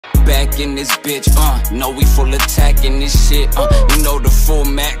back in this bitch, know we full attack in this shit, you know the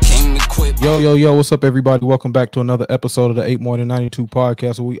format came equipped. Yo, what's up, everybody? Welcome back to another episode of the 8 More Than 92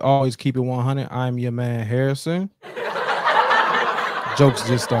 podcast, where we always keep it 100. I'm your man, Harrison. Jokes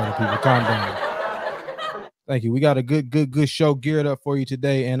just started, people. Calm down. Thank you. We got a good show geared up for you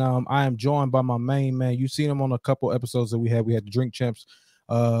today, and I am joined by my main man. You've seen him on a couple episodes that we had. We had the Drink Champs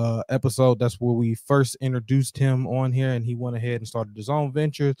episode. That's where we first introduced him on here, and he went ahead and started his own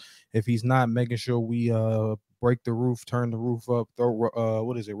ventures. If he's not, making sure we break the roof, turn the roof up,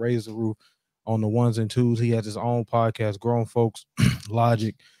 raise the roof on the ones and twos. He has his own podcast, Grown Folks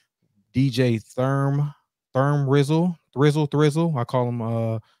Logic. DJ Thurm Thrizzle. I call him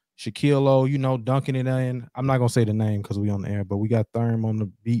Shaquille O, dunking it in. I'm not gonna say the name because we on the air, but we got Thurm on the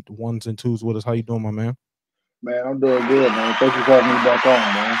beat, ones and twos with us. How you doing, my man? Man, I'm doing good, man. Thank you for having me back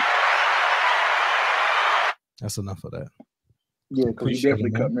on, man. That's enough of that. Yeah, because you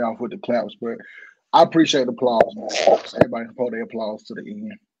definitely cut me off with the claps, but I appreciate the applause, man. Everybody can put their applause to the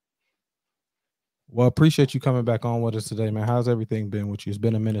end. Well, appreciate you coming back on with us today, man. How's everything been with you? It's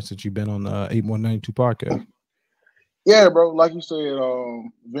been a minute since you've been on the 8192 podcast. Yeah, bro. Like you said,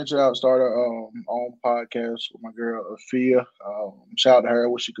 ventured out, started on podcast with my girl, Afia. Shout out to her,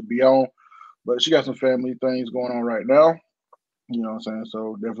 what she could be on. But she got some family things going on right now. You know what I'm saying?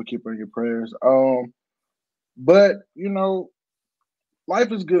 So definitely keep her in your prayers. But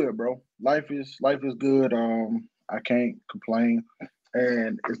life is good, bro. Life is good. I can't complain.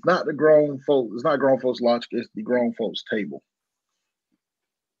 And it's not the grown folks, it's not grown folks logic, it's the grown folks table.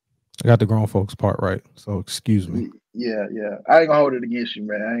 I got the grown folks part right, so excuse me. Yeah. I ain't gonna hold it against you,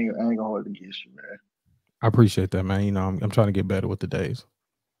 man. I ain't gonna hold it against you, man. I appreciate that, man. I'm trying to get better with the days.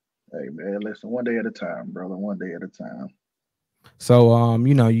 Hey, man, listen, one day at a time, brother. One day at a time. So,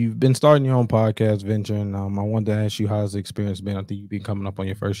 you've been starting your own podcast venture, and I wanted to ask you, how's the experience been? I think you've been coming up on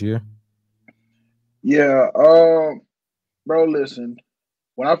your first year. Yeah, bro, listen,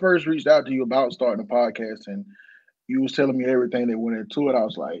 when I first reached out to you about starting a podcast and you was telling me everything that went into it, I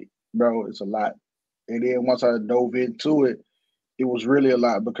was like, bro, it's a lot. And then once I dove into it, it was really a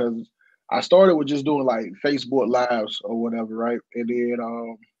lot because I started with just doing like Facebook Lives or whatever, right? And then,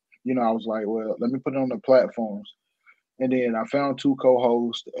 I was like, well, let me put it on the platforms. And then I found two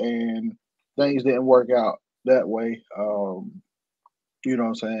co-hosts and things didn't work out that way. You know what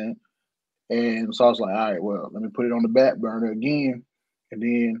I'm saying? And so I was like, all right, well, let me put it on the back burner again. And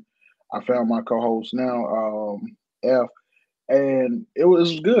then I found my co-host now, F. And it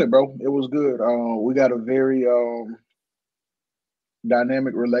was good, bro. It was good. We got a very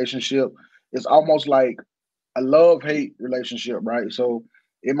dynamic relationship. It's almost like a love-hate relationship, right? So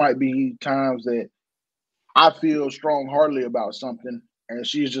it might be times that I feel strong-heartedly about something, and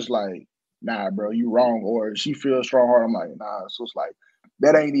she's just like, nah, bro, you wrong. Or she feels strong-hearted. I'm like, nah. So it's like,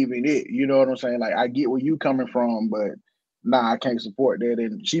 that ain't even it. You know what I'm saying? Like, I get where you coming from, but nah, I can't support that.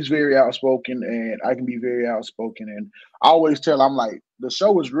 And she's very outspoken, and I can be very outspoken. And I always tell her, I'm like, the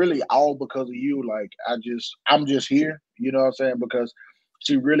show is really all because of you. Like, I'm just here. You know what I'm saying? Because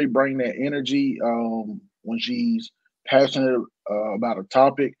she really bring that energy when she's passionate about a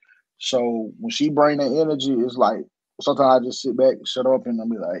topic. So when she bring that energy, it's like sometimes I just sit back, shut up, and I'll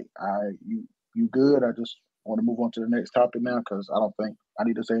be like, all right, you good? I just want to move on to the next topic now because I don't think I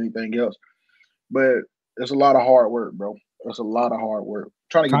need to say anything else. But it's a lot of hard work, bro. It's a lot of hard work.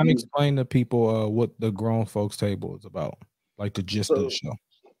 Trying to kind of explain to people what the Grown Folks Table is about, like the gist of the show.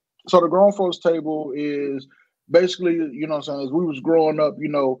 So the Grown Folks Table is basically, you know what I'm saying, as we was growing up,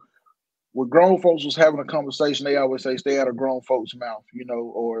 when grown folks was having a conversation, they always say, stay out of grown folks' mouth,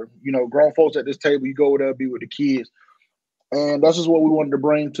 or, grown folks at this table, you go over there, be with the kids. And that's just what we wanted to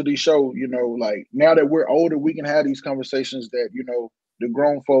bring to the show, like now that we're older, we can have these conversations that, the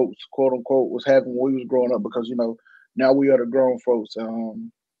grown folks, quote unquote, was having when we was growing up because, now we are the grown folks. And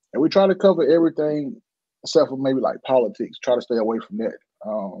we try to cover everything except for maybe like politics, try to stay away from that.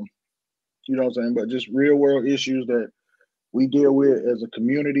 You know what I'm saying? But just real world issues that we deal with as a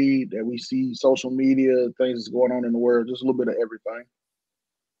community, that we see social media, things that's going on in the world, just a little bit of everything.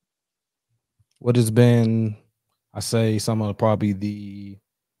 What has been, I say, some of probably the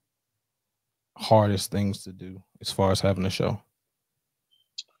hardest things to do as far as having a show?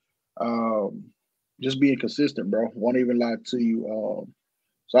 Just being consistent, bro. Won't even lie to you.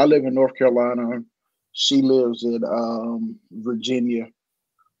 So I live in North Carolina. She lives in Virginia.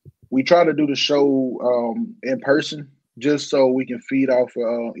 We try to do the show in person just so we can feed off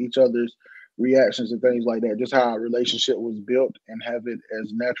each other's reactions and things like that. Just how our relationship was built and have it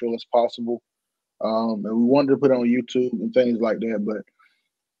as natural as possible. And we wanted to put it on YouTube and things like that. But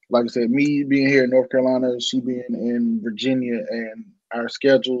like I said, me being here in North Carolina, she being in Virginia, and our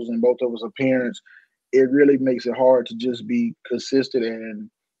schedules and both of us are parents, it really makes it hard to just be consistent. And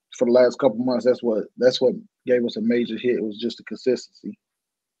for the last couple months, that's what gave us a major hit. It was just the consistency.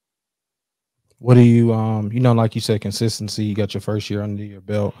 What do you like you said, consistency, you got your first year under your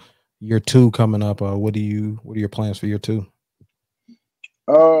belt, year 2 coming up. What are your plans for year 2?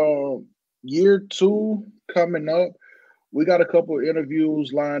 Year 2 coming up, we got a couple of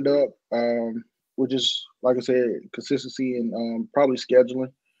interviews lined up. We're just, like I said, consistency and probably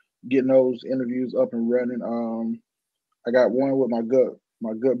scheduling, getting those interviews up and running. I got one with my good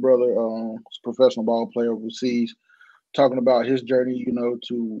brother, he's a professional ball player overseas, talking about his journey,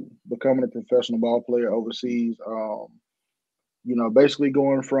 to becoming a professional ball player overseas. Basically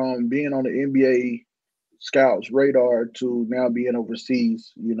going from being on the NBA scouts radar to now being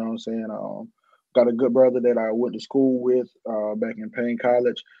overseas. You know what I'm saying? Got a good brother that I went to school with back in Payne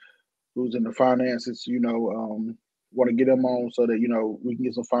College, who's in the finances. Want to get him on so that we can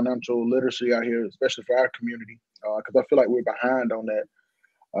get some financial literacy out here, especially for our community, because I feel like we're behind on that.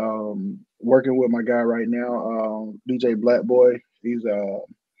 Working with my guy right now, DJ Blackboy. He's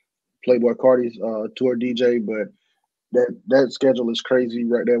Playboy Cardi's tour DJ, but that schedule is crazy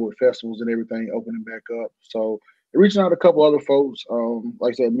right there with festivals and everything opening back up. So reaching out to a couple other folks.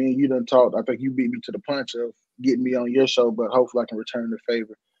 Like I said, me and you done talked. I think you beat me to the punch of getting me on your show, but hopefully I can return the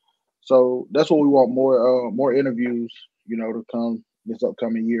favor. So that's what we want, more interviews, to come this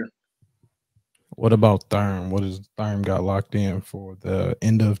upcoming year. What about Thurm? What has Thurm got locked in for the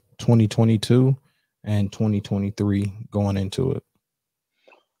end of 2022 and 2023 going into it?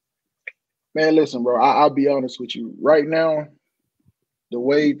 Man, listen, bro, I'll be honest with you. Right now, the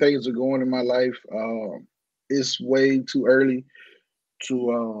way things are going in my life, it's way too early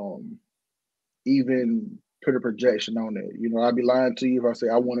to even put a projection on it. I'd be lying to you if I say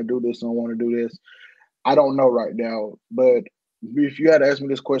I want to do this and I want to do this. I don't know right now, but if you had asked me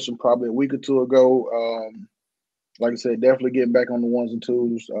this question probably a week or two ago, like I said, definitely getting back on the ones and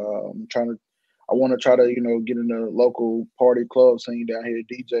twos. I want to try to get in the local party club scene down here,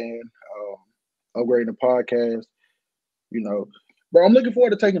 DJing, upgrading the podcast. But I'm looking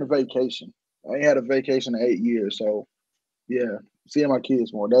forward to taking a vacation. I ain't had a vacation in 8 years, so yeah, seeing my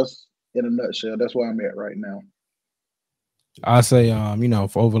kids more. That's in a nutshell. That's where I'm at right now. I say,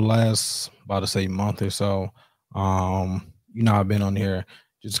 for over the last about to say month or so, I've been on here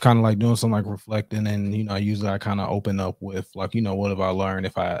just kind of like doing some like reflecting, and usually I kind of open up with like, what have I learned,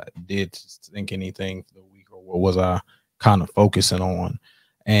 if I did think anything for the week, or what was I kind of focusing on.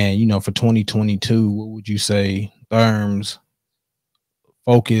 And for 2022, what would you say Thurm's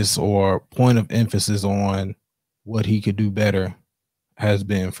focus or point of emphasis on what he could do better has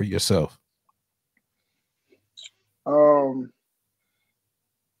been for yourself?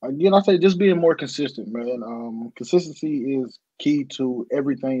 Again, I say just being more consistent, man. Consistency is key to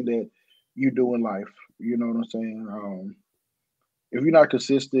everything that you do in life. You know what I'm saying? If you're not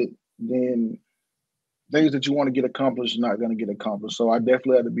consistent, then things that you want to get accomplished are not going to get accomplished. So I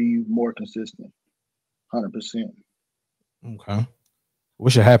definitely have to be more consistent, 100%. Okay.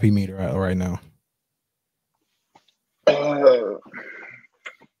 What's your happy meter at right now?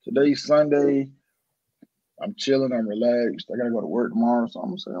 Today's Sunday. I'm chilling. I'm relaxed. I gotta go to work tomorrow, so I'm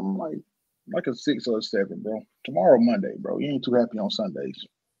gonna say I'm like a 6 or a 7, bro. Tomorrow, Monday, bro. You ain't too happy on Sundays.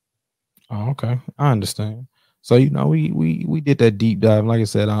 Oh, okay, I understand. So we did that deep dive. Like I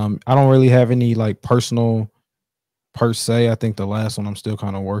said, I don't really have any like personal per se. I think the last one I'm still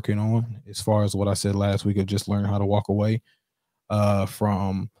kind of working on, as far as what I said last week of just learn how to walk away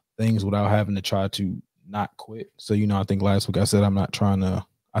from things without having to try to not quit. So I think last week I said I'm not trying to.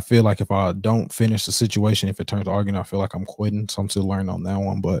 I feel like if I don't finish the situation, if it turns to arguing, I feel like I'm quitting. So I'm still learning on that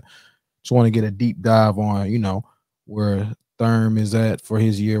one. But just want to get a deep dive on, where Thurm is at for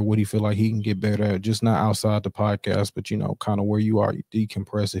his year. What do you feel like he can get better at? Just not outside the podcast, but, kind of where you are. You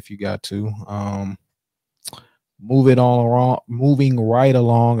decompress if you got to. Moving right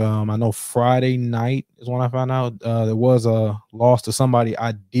along. I know Friday night is when I found out there was a loss to somebody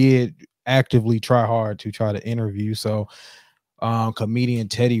I did actively try hard to try to interview. So comedian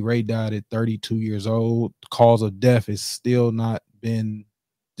Teddy Ray died at 32 years old. Cause of death is still not been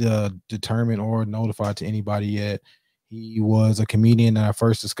determined or notified to anybody yet. He was a comedian that I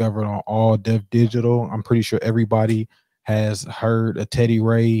first discovered on All Deaf Digital. I'm pretty sure everybody has heard a Teddy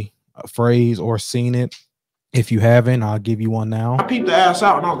Ray phrase or seen it. If you haven't, I'll give you one now. I peeped the ass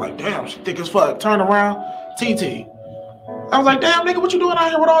out and I was like, damn, she thick as fuck. Turn around, TT. I was like, damn, nigga, what you doing out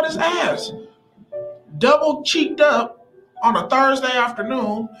here with all this ass? Double cheeked up on a Thursday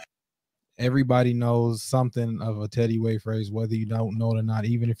afternoon. Everybody knows something of a Teddy Ray phrase, whether you don't know it or not.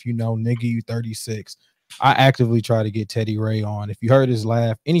 Even if you know, nigga, you 36. I actively try to get Teddy Ray on. If you heard his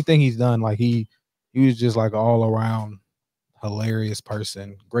laugh, anything he's done, like he was just like all around hilarious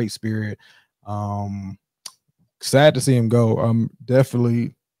person, great spirit. Sad to see him go. I'm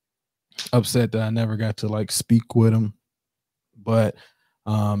definitely upset that I never got to like speak with him. But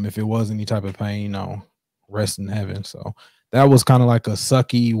if it was any type of pain, you know, rest in heaven. So that was kind of like a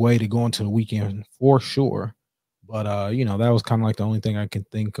sucky way to go into the weekend for sure. But you know, that was kind of like the only thing I can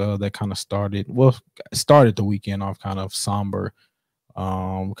think of that kind of started the weekend off kind of somber.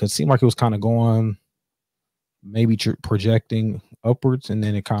 Because it seemed like it was kind of going maybe projecting upwards, and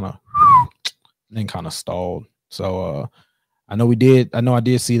then it kind of stalled. So I know I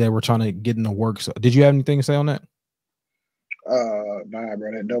did see that we're trying to get in the works. So, did you have anything to say on that? Nah,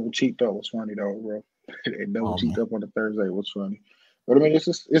 bro. That double cheeked up was funny though, bro. That double cheeked up on the Thursday was funny. But I mean,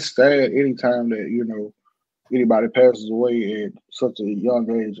 it's sad anytime that, you know, anybody passes away at such a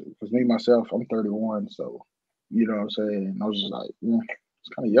young age. Because me myself, I'm 31, so you know what I'm saying. I was just like, yeah, it's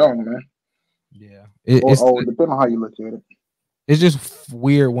kind of young, man. Yeah, or old, depending on how you look at it. It's just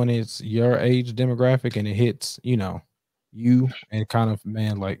weird when it's your age demographic and it hits, you know, you and kind of,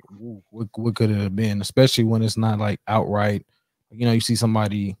 man, like what could it have been? Especially when it's not like outright, you know, you see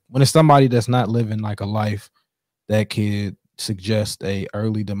somebody when it's somebody that's not living like a life that could suggest a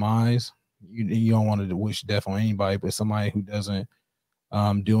early demise. You don't want to wish death on anybody, but somebody who doesn't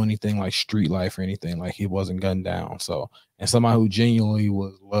do anything like street life or anything, like he wasn't gunned down. So, and somebody who genuinely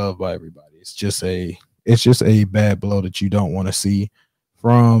was loved by everybody. It's just a bad blow that you don't want to see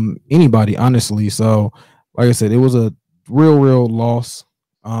from anybody, honestly. So, like I said, it was a real loss.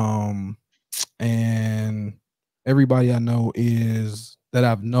 And everybody I know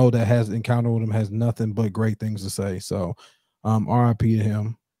that has encountered with him has nothing but great things to say. So, RIP to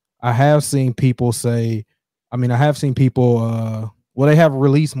him. I have seen people say, well, they have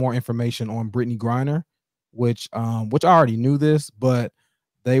released more information on Brittany Griener, which I already knew this, but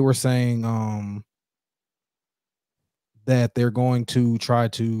they were saying that they're going to try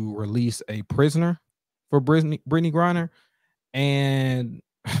to release a prisoner for Brittany Griener, and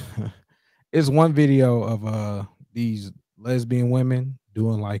it's one video of these lesbian women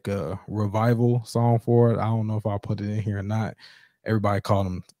doing like a revival song for it. I don't know if I'll put it in here or not. Everybody called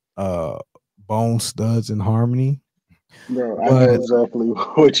them Bone Studs in Harmony. Bro, I know exactly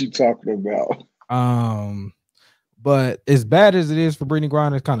what you're talking about. But as bad as it is for Brittany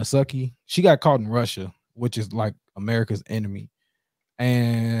Griener, it's kind of sucky. She got caught in Russia, which is like America's enemy.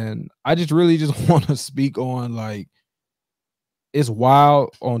 And I just want to speak on, like, it's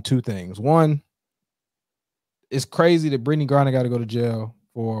wild on two things. One, it's crazy that Brittany Griener got to go to jail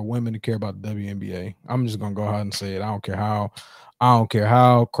for women to care about the WNBA. I'm just gonna go ahead and say it. I don't care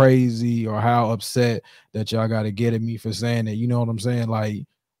how crazy or how upset that y'all got to get at me for saying it. You know what I'm saying? Like,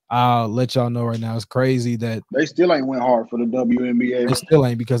 I'll let y'all know right now, it's crazy that they still ain't went hard for the WNBA. They still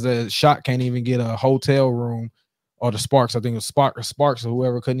ain't, because the Shot can't even get a hotel room, or the Sparks, I think it was Sparks or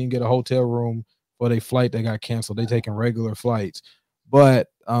whoever, couldn't even get a hotel room for their flight that got canceled. They taking regular flights. But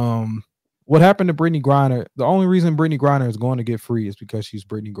what happened to Brittany Griener? The only reason Brittany Griener is going to get free is because she's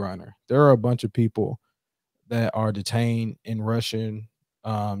Brittany Griener. There are a bunch of people that are detained in Russian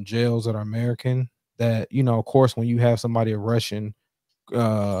jails that are American, that, you know, of course, when you have somebody of Russian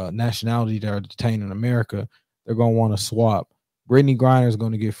nationality that are detained in America, they're going to want to swap. Brittany Griener is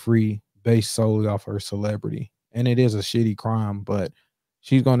going to get free based solely off her celebrity. And it is a shitty crime, but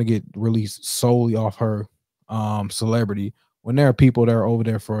she's going to get released solely off her celebrity, when there are people that are over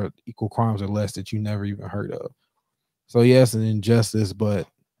there for equal crimes or less that you never even heard of. So yes, an injustice, but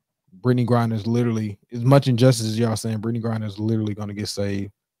Brittany Griener is literally, as much injustice as y'all saying, Brittany Griener is literally going to get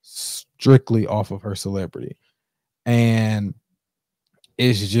saved strictly off of her celebrity. And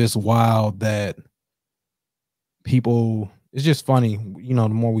it's just wild that people, it's just funny, you know,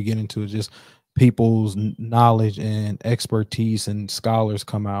 the more we get into it, just people's knowledge and expertise and scholars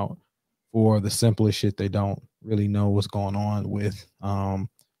come out for the simplest shit. They don't really know what's going on with.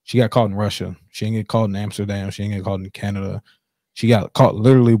 She got caught in Russia. She didn't get caught in Amsterdam. She didn't get caught in Canada. She got caught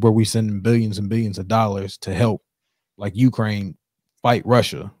literally where we sending billions and billions of dollars to help, like, Ukraine fight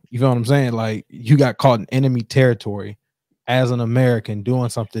Russia. You feel what I'm saying? Like, you got caught in enemy territory as an American doing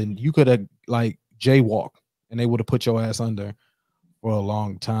something. You could have, like, jaywalked and they would have put your ass under for a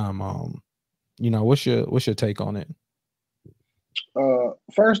long time. You know, what's your take on it?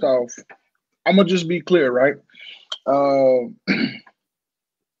 First off, I'm gonna just be clear, right?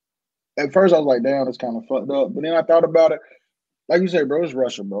 At first I was like, damn, it's kind of fucked up. But then I thought about it. Like you said, bro, it's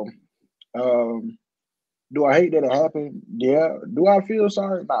Russia, bro. Do I hate that it happened? Yeah. Do I feel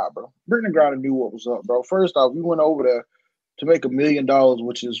sorry? Nah, bro. Brittany Griener knew what was up, bro. First off, you went over there to make $1 million,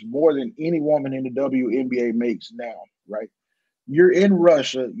 which is more than any woman in the WNBA makes now, right? You're in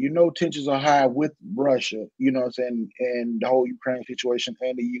Russia, you know tensions are high with Russia, you know what I'm saying, and the whole Ukraine situation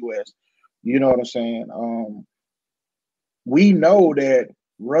and the US. You know what I'm saying? We know that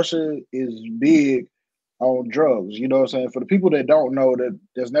Russia is big on drugs, you know what I'm saying? For the people that don't know, that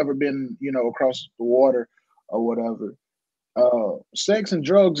there's never been, you know, across the water or whatever, sex and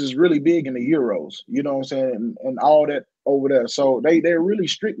drugs is really big in the Euros, you know what I'm saying, and all that over there. So they're really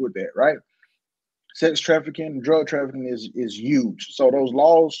strict with that, right? Sex trafficking, drug trafficking is huge. So those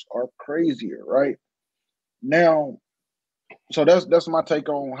laws are crazier, right? Now, so that's my take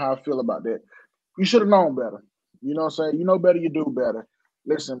on how I feel about that. You should have known better. You know what I'm saying? You know better, you do better.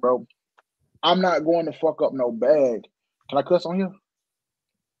 Listen, bro, I'm not going to fuck up no bag. Can I cuss on here?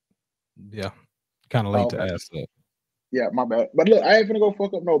 Yeah. Kind of late to ask that. Yeah, my bad. But look, I ain't finna go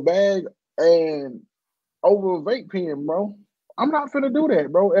fuck up no bag and over a vape pen, bro. I'm not finna do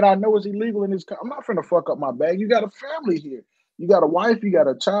that, bro. And I know it's illegal in this country. I'm not finna fuck up my bag. You got a family here. You got a wife. You got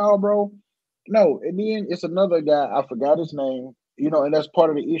a child, bro. No, and then it's another guy. I forgot his name. You know, and that's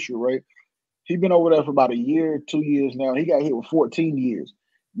part of the issue, right? He's been over there for about a year, 2 years now. He got hit with 14 years.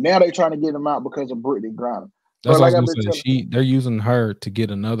 Now they trying to get him out because of Brittany Griener. That's what I was gonna say. They're using her to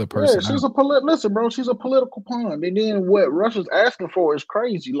get another person. Yeah, she's listen, bro. She's a political pawn. And then what Russia's asking for is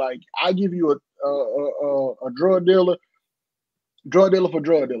crazy. Like, I give you a drug dealer for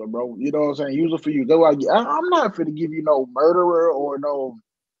drug dealer, bro. You know what I'm saying? Use it for you. I'm not finna give you no murderer or no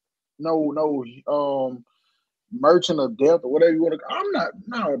merchant of death or whatever you want to. I'm not,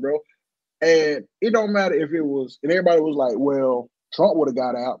 no, bro. And it don't matter if it was. And everybody was like, well, Trump would have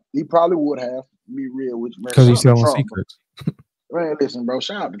got out. He probably would have. Be real with you, man. Because he's selling secrets. Man, listen, bro.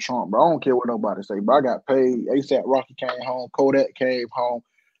 Shout out to Trump, bro. I don't care what nobody say, bro. I got paid. ASAP Rocky came home. Kodak came home.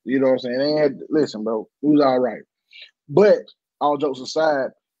 You know what I'm saying? They had, listen, bro. It was all right. But all jokes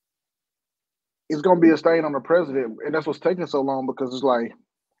aside, it's gonna be a stain on the president, and that's what's taking so long because it's like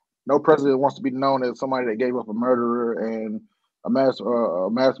no president wants to be known as somebody that gave up a murderer and a mass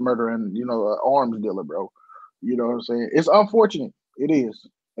murderer and an arms dealer, bro. You know what I'm saying? It's unfortunate. It is.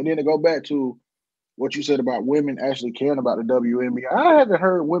 And then to go back to what you said about women actually caring about the WNBA. I haven't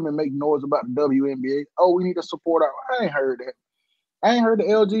heard women make noise about the WNBA. Oh, we need to support our. I ain't heard that. I ain't heard the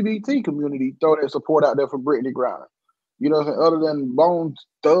LGBT community throw that support out there for Brittany Griener. You know what I'm saying? Other than Bone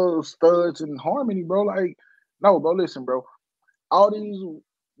Studs, and Harmony, bro. Like, no, bro, listen, bro. All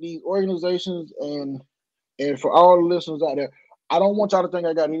these organizations and for all the listeners out there, I don't want y'all to think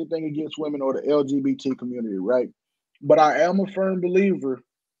I got anything against women or the LGBT community, right? But I am a firm believer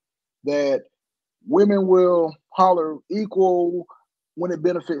that women will holler equal when it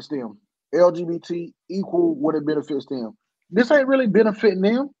benefits them. LGBT equal when it benefits them. This ain't really benefiting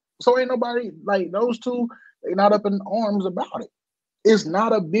them. So ain't nobody, like those two, they're not up in arms about it. It's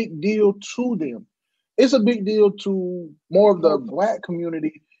not a big deal to them. It's a big deal to more of the Black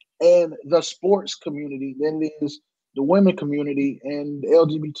community and the sports community than it is the women community and the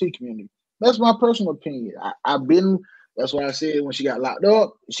LGBT community. That's my personal opinion. That's why I said when she got locked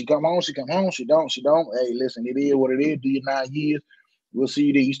up, she come home, she don't. Hey, listen, it is what it is. Do your 9 years. We'll see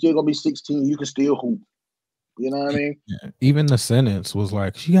you there. You still gonna be 16. You can still hoop. You know what I mean? Yeah. Even the sentence was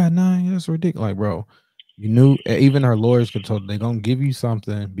like, she got 9. That's ridiculous. Like, bro, you knew. Even her lawyers could tell they're gonna give you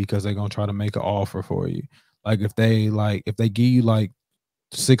something because they're gonna try to make an offer for you. Like if they give you like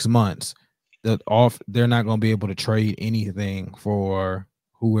 6 months, they're not gonna be able to trade anything for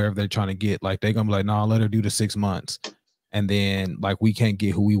whoever they're trying to get. Like they're gonna be like, no, let her do the 6 months. And then like we can't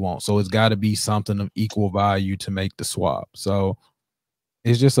get who we want. So it's got to be something of equal value to make the swap. So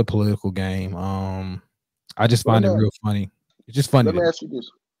it's just a political game. I just find it real funny. It's just funny. Let me ask you this.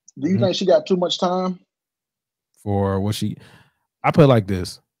 Do you think she got too much time? For what I put it like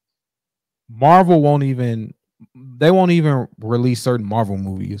this. Marvel won't even release certain Marvel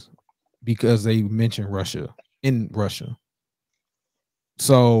movies because they mention Russia in Russia.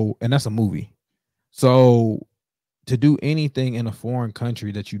 So, and that's a movie. So to do anything in a foreign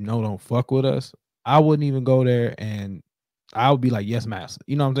country that don't fuck with us, I wouldn't even go there, and I would be like, yes, master.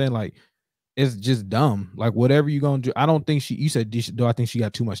 You know what I'm saying? Like, it's just dumb. Like, whatever you're gonna do, I don't think you said, do I think she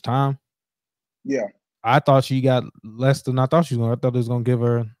got too much time? Yeah. I thought she got less than I thought she was gonna. I thought it was gonna give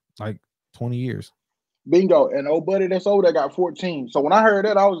her like 20 years. Bingo. And old buddy that's over there got 14. So when I heard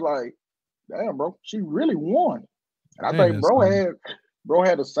that, I was like, damn, bro, she really won. And I think bro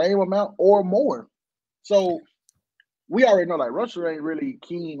had the same amount or more. So we already know like Russia ain't really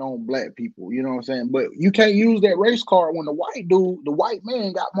keen on Black people, you know what I'm saying? But you can't use that race card when the white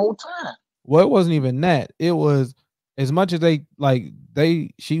man got more time. Well, it wasn't even that. It was as much as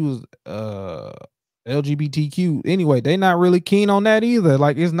she was LGBTQ. Anyway, they not really keen on that either.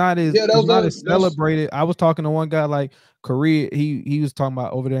 Like it's not as celebrated. I was talking to one guy like Korea. He was talking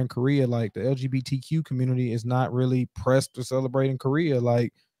about over there in Korea, like the LGBTQ community is not really pressed to celebrate in Korea.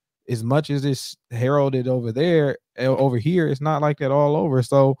 Like as much as it's heralded over there, over here, it's not like that all over.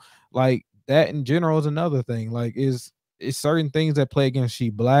 So like that in general is another thing. Like it's certain things that play against. She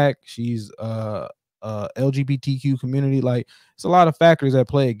black, she's LGBTQ community. Like it's a lot of factors that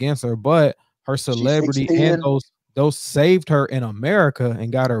play against her, but her celebrity and those saved her in America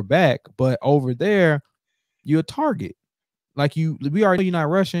and got her back. But over there, you're a target. Like we already know you're not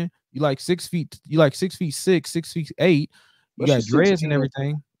Russian. You like 6 feet. You like 6'6", 6'8". You got dreads and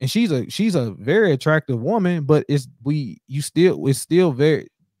everything. And she's a very attractive woman. But it's still very.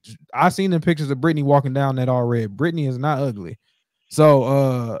 I seen the pictures of Brittany walking down that all red. Brittany is not ugly.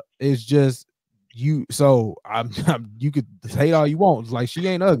 So it's just you. So you could hate all you want. It's like she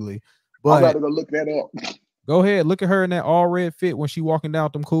ain't ugly. But I gotta go look that up. Go ahead, look at her in that all red fit when she walking down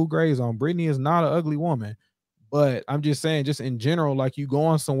with them cool grays on. Brittany is not an ugly woman, but I'm just saying, just in general, like you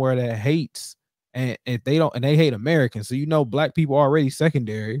going somewhere that hates, and if they don't, and they hate Americans, so you know black people are already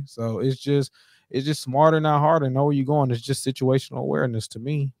secondary. So it's just smarter, not harder. Know where you're going. It's just situational awareness to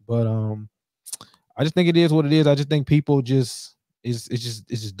me. But I just think it is what it is. I just think people it's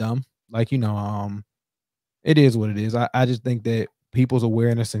just dumb. Like it is what it is. I just think that people's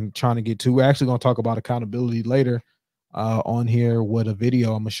awareness and trying to get to. We're actually going to talk about accountability later on here with a video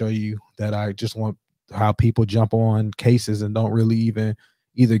I'm going to show you that I just want how people jump on cases and don't really even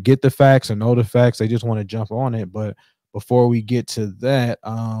either get the facts or know the facts. They just want to jump on it. But before we get to that,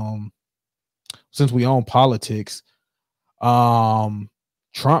 since we own politics, Trump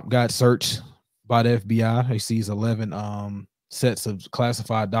got searched by the FBI. He sees 11 sets of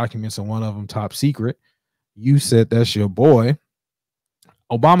classified documents and one of them top secret. You said that's your boy.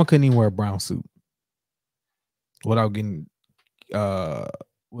 Obama couldn't even wear a brown suit without getting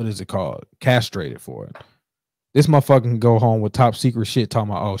what is it called? Castrated for it. This motherfucker can go home with top secret shit talking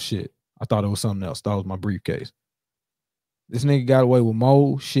about, oh shit, I thought it was something else. That was my briefcase. This nigga got away with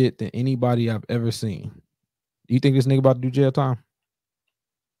more shit than anybody I've ever seen. Do you think this nigga about to do jail time?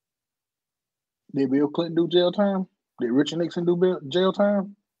 Did Bill Clinton do jail time? Did Richard Nixon do jail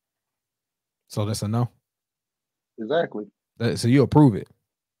time? So that's a no? Exactly. So you approve it?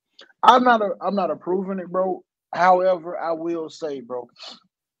 I'm not approving it, bro. However, I will say, bro,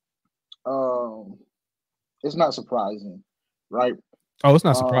 it's not surprising, right? Oh, it's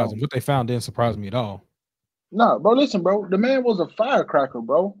not surprising. What they found didn't surprise me at all. No, bro, listen, bro. The man was a firecracker,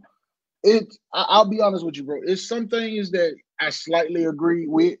 bro. I'll be honest with you, bro. It's some things that I slightly agree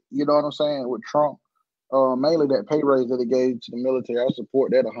with, you know what I'm saying, with Trump. Mainly that pay raise that he gave to the military. I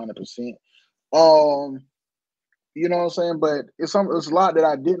support that 100%. You know what I'm saying? But it's a lot that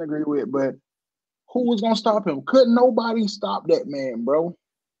I didn't agree with. But who was gonna stop him? Couldn't nobody stop that man, bro.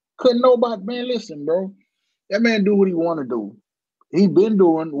 Couldn't nobody, man. Listen, bro. That man do what he want to do. He been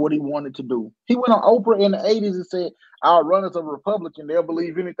doing what he wanted to do. He went on Oprah in the 80s and said, I'll run as a Republican. They'll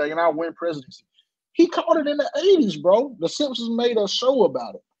believe anything and I'll win presidency. He called it in the 80s, bro. The Simpsons made a show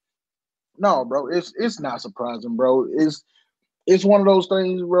about it. No, bro, it's not surprising, bro. It's one of those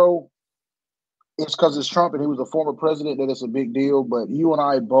things, bro. It's because it's Trump and he was a former president that it's a big deal. But you and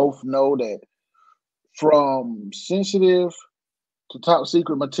I both know that from sensitive to top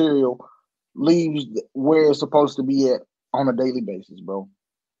secret material leaves where it's supposed to be at on a daily basis, bro.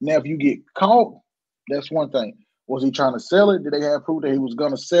 Now, if you get caught, that's one thing. Was he trying to sell it? Did they have proof that he was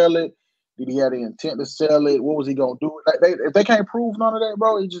going to sell it? Did he have the intent to sell it? What was he going to do? If they can't prove none of that,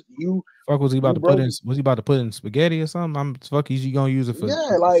 bro, it's just you. Fuck, was he about to put in? Was he about to put in spaghetti or something? Is he gonna use it for?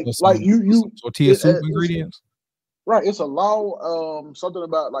 Yeah, for you tortilla soup ingredients. Right, it's a law. Something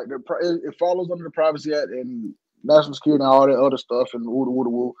about like it follows under the Privacy Act and national security and all that other stuff and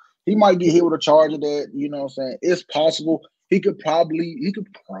woo. He might get hit with a charge of that. You know what I'm saying? It's possible. He could probably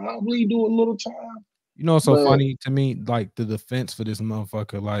do a little time. You know, it's so funny to me, like the defense for this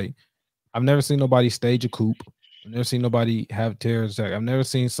motherfucker. Like, I've never seen nobody stage a coup. I've never seen nobody have terrorist attack. I've never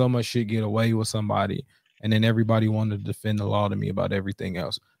seen so much shit get away with somebody, and then everybody wanted to defend the law to me about everything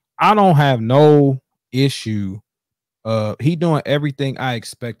else. I don't have no issue. He doing everything I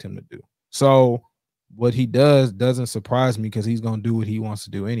expect him to do. So what he does doesn't surprise me because he's gonna do what he wants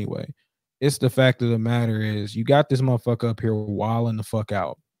to do anyway. It's the fact of the matter is you got this motherfucker up here wilding the fuck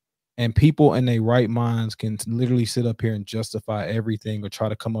out. And people in their right minds can literally sit up here and justify everything or try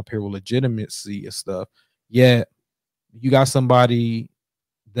to come up here with legitimacy and stuff. Yet you got somebody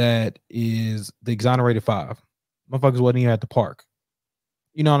that is the exonerated 5. Motherfuckers wasn't even at the park.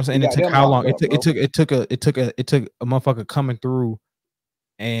 You know what I'm saying? It took how long? It took a motherfucker coming through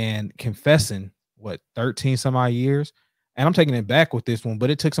and confessing 13 some odd years. And I'm taking it back with this one, but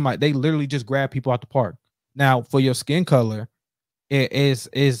it took somebody, they literally just grabbed people out the park. Now, for your skin color, it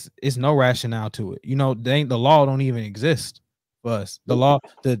is no rationale to it. You know, the law don't even exist for us. The law,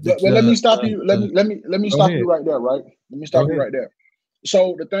 but let me stop you. Let me stop ahead. you right there, right? Let me stop you right there.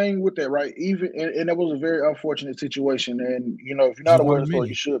 So the thing with that, right? Even and it was a very unfortunate situation. And you know, if you're not aware of the story,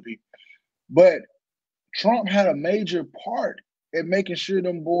 you should be. But Trump had a major part in making sure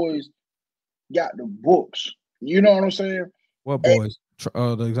them boys got the books. You know what I'm saying? What boys?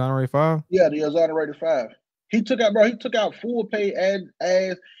 The exonerated 5? Yeah, the exonerated 5. He took out full pay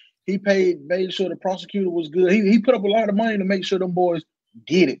ads. He made sure the prosecutor was good. He put up a lot of money to make sure them boys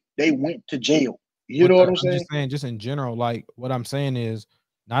did it. They went to jail. You know what I'm saying? Just saying, just in general, like what I'm saying is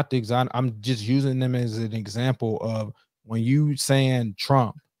not the I'm just using them as an example of when you saying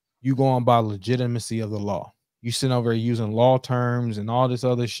Trump, you going by legitimacy of the law. You sitting over there using law terms and all this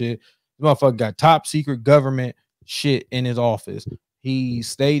other shit. This motherfucker got top secret government shit in his office. He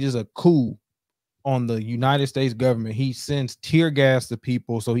stages a coup on the United States government. He sends tear gas to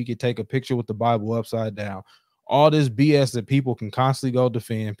people so he could take a picture with the Bible upside down. All this BS that people can constantly go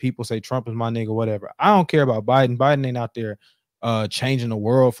defend. People say Trump is my nigga, whatever. I don't care about Biden. Biden ain't out there changing the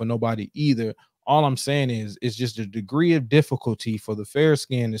world for nobody either. All I'm saying is it's just the degree of difficulty for the fair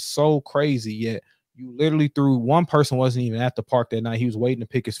skin is so crazy. Yet you literally threw one person wasn't even at the park that night. He was waiting to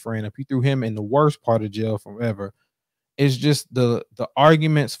pick his friend up. You threw him in the worst part of jail forever. It's just the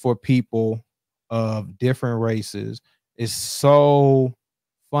arguments for people of different races is so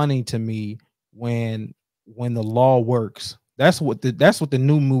funny to me when the law works. That's what the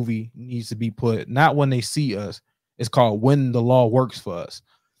new movie needs to be put, not when they see us. It's called When the Law Works for Us,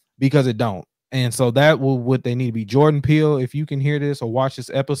 because it don't. And so that will what they need to be. Jordan Peele, if you can hear this or watch this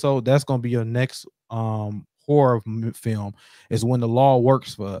episode, that's going to be your next horror film, is When the Law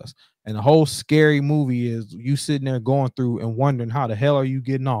Works for Us. And the whole scary movie is you sitting there going through and wondering how the hell are you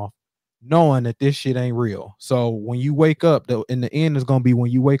getting off, knowing that this shit ain't real. So when you wake up, in the end is going to be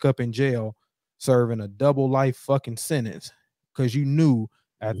when you wake up in jail serving a double life fucking sentence because you knew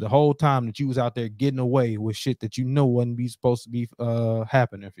at the whole time that you was out there getting away with shit that you know wasn't supposed to be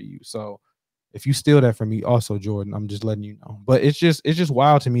happening for you. So if you steal that from me also, Jordan, I'm just letting you know. But it's just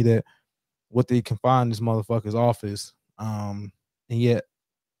wild to me that what they can find this motherfucker's office, and yet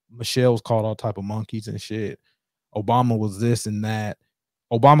Michelle was called all type of monkeys and shit. Obama was this and that.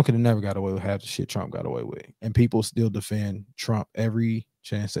 Obama could have never got away with half the shit Trump got away with, and people still defend Trump every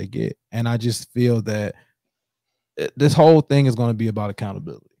chance they get. And I just feel that this whole thing is going to be about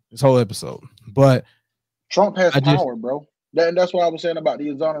accountability, this whole episode. But Trump has power, bro. That's what I was saying about the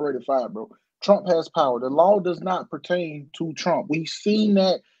exonerated 5, bro. Trump has power. The law does not pertain to Trump. We've seen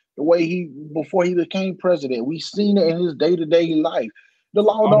that the way before he became president. We've seen it in his day-to-day life. The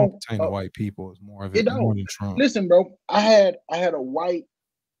law don't pertain to white people. It's more of it more don't. than Trump. Listen, bro. I had a white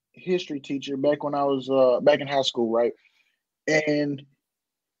history teacher back when I was back in high school, right? And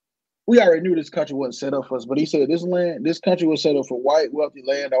we already knew this country wasn't set up for us, but he said this country was set up for white, wealthy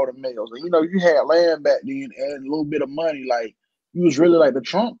landowner males. And you had land back then and a little bit of money, like you was really like the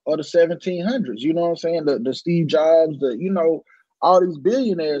Trump of the 1700s. You know what I'm saying? The Steve Jobs, all these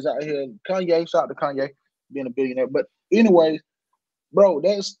billionaires out here. Kanye, shout out to Kanye being a billionaire. But anyways, bro,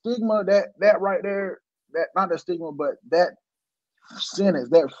 that stigma, that right there, that not the stigma, but that sentence,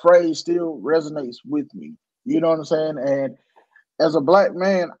 that phrase still resonates with me. You know what I'm saying? And as a black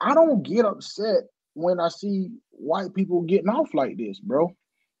man, I don't get upset when I see white people getting off like this, bro.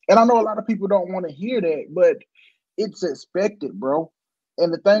 And I know a lot of people don't want to hear that, but it's expected, bro.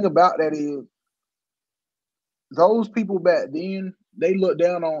 And the thing about that is, those people back then, they looked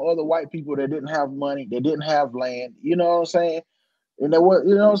down on other white people that didn't have money, that didn't have land. You know what I'm saying? And you know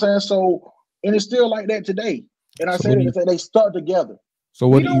what I'm saying? So, and it's still like that today. And I say that they stuck together. So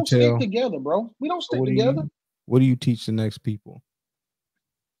what we do you stick together, bro. We don't stick together. What do you teach the next people?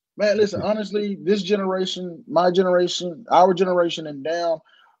 Man, listen, honestly, this generation, my generation, our generation and down,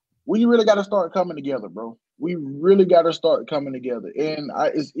 we really got to start coming together, bro. We really got to start coming together. And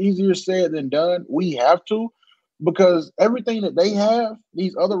it's easier said than done. We have to, because everything that they have,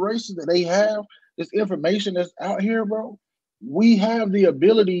 these other races that they have, this information that's out here, bro, we have the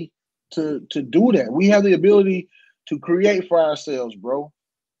ability to do that. We have the ability to create for ourselves, bro.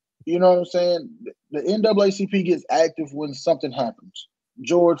 You know what I'm saying? The NAACP gets active when something happens.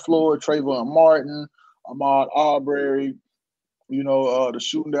 George Floyd, Trayvon Martin, Ahmaud Arbery, the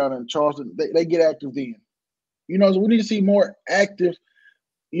shooting down in Charleston, they get active then. So we need to see more active,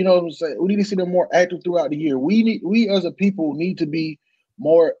 you know what I'm saying? We need to see them more active throughout the year. We as a people need to be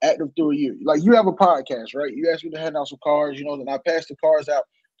more active through a year. Like, you have a podcast, right? You asked me to hand out some cards, and I pass the cards out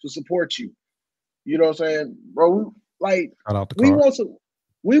to support you. You know what I'm saying, bro? Like Cut out the we car.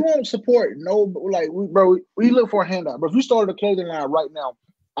 won't support no like we look for a handout. But if you started a clothing line right now,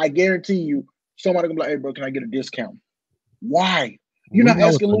 I guarantee you somebody gonna be like, hey bro, can I get a discount? Why? You're We not know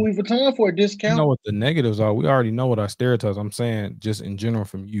what asking the Louis Vuitton for a we discount. know what the negatives are. We already know what our stereotypes. I'm saying just in general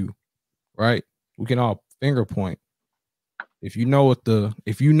from you, right? We can all finger point. If you know what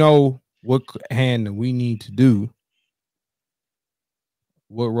hand that we need to do,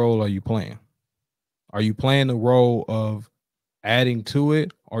 what role are you playing? Are you playing the role of adding to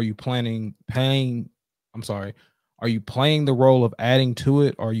it? Are you are you playing the role of adding to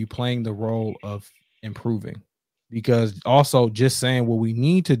it, or are you playing the role of improving? Because also just saying what we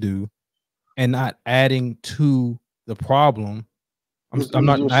need to do and not adding to the problem. It's I'm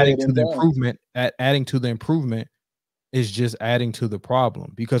not easier adding said to than the done. improvement. Adding to the improvement is just adding to the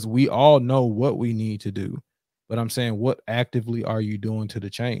problem, because we all know what we need to do. But I'm saying, what actively are you doing to the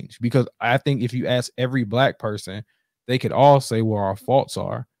change? Because I think if you ask every black person, they could all say where our faults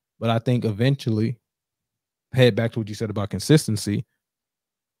are. But I think eventually, head back to what you said about consistency.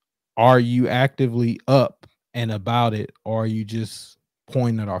 Are you actively up and about it, or are you just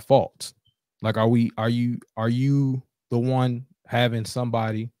pointing at our faults? Like, are you the one having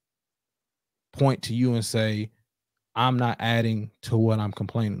somebody point to you and say, I'm not adding to what I'm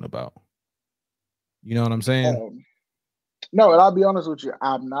complaining about? You know what I'm saying? No, and I'll be honest with you,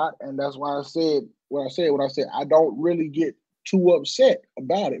 I'm not, and that's why I said what I said. What I said, I don't really get too upset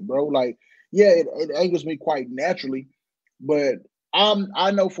about it, bro. Like, yeah, it angers me quite naturally, but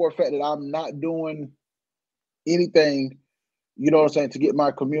I know for a fact that I'm not doing anything, you know what I'm saying, to get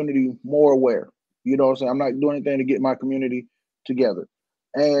my community more aware. You know what I'm saying? I'm not doing anything to get my community together.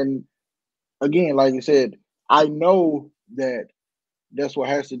 And again, like you said, I know that that's what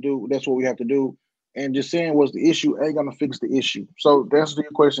has to do. That's what we have to do. And just saying what's the issue ain't gonna fix the issue. So the answer to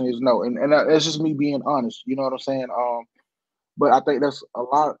your question is no. And that's just me being honest. You know what I'm saying? But I think that's a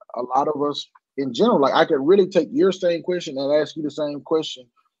lot of us in general. Like I could really take your same question and ask you the same question,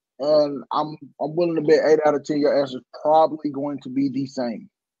 and I'm willing to bet 8 out of 10 your answer is probably going to be the same.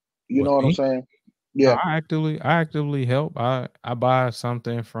 You With know what I'm me? saying? No, Yeah. I actively help. I buy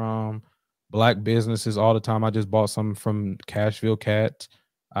something from black businesses all the time. I just bought something from Cashville Cats.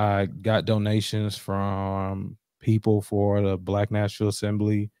 I got donations from people for the Black National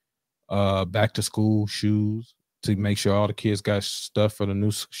Assembly, back to school shoes, to make sure all the kids got stuff for the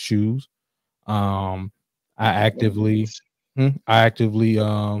new shoes. Um, I actively, I actively,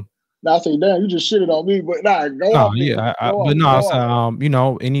 Now I say, damn, you just shitted on me, but nah, go no, off then. yeah, Go but off, no, go I said,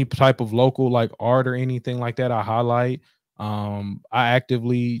 off. any type of local like art or anything like that, I highlight. I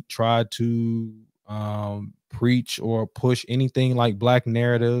actively try to preach or push anything like black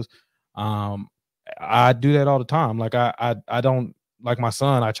narratives. Um, I do that all the time. Like I don't, like my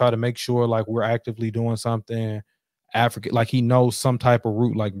son, I try to make sure like we're actively doing something African, like he knows some type of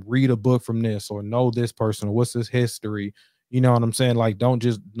root, like read a book from this or know this person or what's his history. You know what I'm saying? Like, don't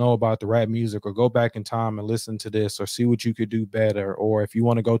just know about the rap music, or go back in time and listen to this or see what you could do better. Or if you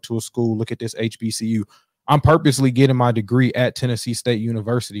want to go to a school, look at this HBCU. I'm purposely getting my degree at Tennessee State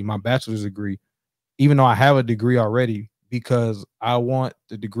University, my bachelor's degree, even though I have a degree already, because I want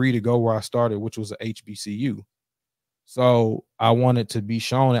the degree to go where I started, which was a HBCU. So I wanted to be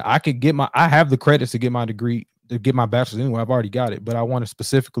shown that I have the credits to get my degree, to get my bachelor's anyway. I've already got it, but I wanted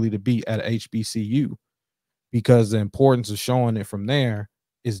specifically to be at a HBCU, because the importance of showing it from there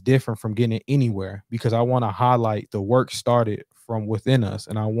is different from getting it anywhere, because I want to highlight the work started from within us,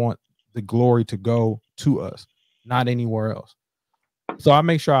 and I want the glory to go to us, not anywhere else. So I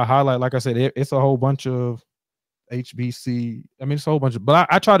make sure I highlight, like I said, it's a whole bunch of HBC. I mean, it's a whole bunch of, but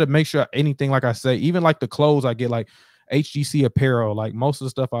I try to make sure anything, like I say, even like the clothes I get, like HGC apparel, like most of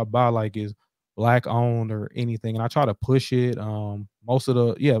the stuff I buy like is black owned or anything, and I try to push it. Most of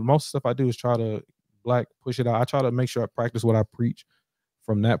the stuff I do is try to black push it out. I try to make sure I practice what I preach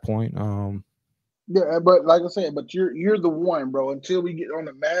from that point. Yeah, but like I said, but you're the one, bro. Until we get on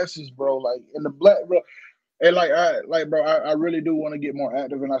the masses, bro. Like in the black, bro. And bro, I really do want to get more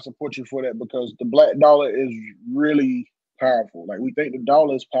active, and I support you for that, because the black dollar is really powerful. Like we think the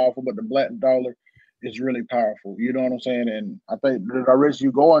dollar is powerful, but the black dollar is really powerful. You know what I'm saying? And I think the direction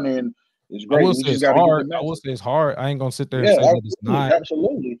you're going in is I great. will We say just it's got to get the hard. I will message. say it's hard. I ain't gonna sit there and Yeah, say that it's absolutely, not.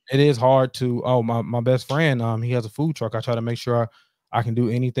 absolutely. It is hard to. Oh, my best friend, he has a food truck. I try to make sure I can do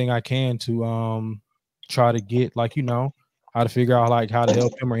anything I can to try to get, like, how to figure out like how to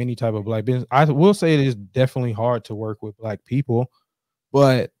help him or any type of black business. I will say it is definitely hard to work with black people,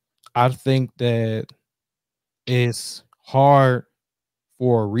 but I think that it's hard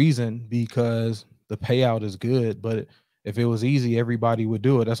for a reason, because the payout is good, but If it was easy, everybody would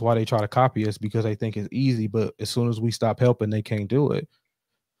do it. That's why they try to copy us, because they think it's easy. But as soon as we stop helping, they can't do it.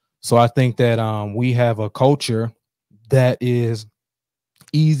 So I think that we have a culture that is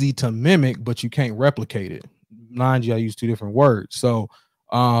easy to mimic, but you can't replicate it. Mind you, I use two different words. So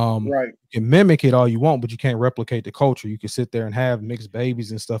Right. you can mimic it all you want, but you can't replicate the culture. You can sit there and have mixed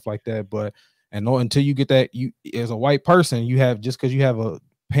babies and stuff like that, but until you get that, you as a white person, you have, just because you have a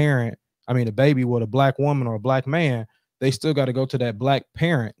baby with a black woman or a black man, they still got to go to that black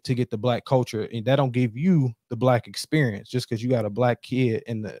parent to get the black culture, and that don't give you the black experience just because you got a black kid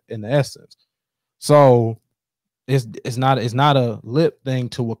in the essence. So it's not a lip thing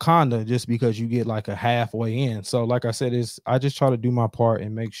to Wakanda just because you get like a halfway in. So like I said, I just try to do my part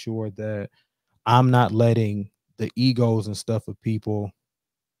and make sure that I'm not letting the egos and stuff of people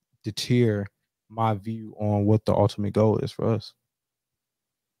deter my view on what the ultimate goal is for us.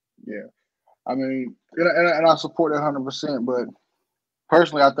 Yeah. I mean, and I support that 100%. But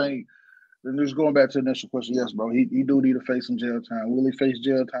personally, I think, and just going back to the initial question, yes, bro, he do need to face some jail time. Will he face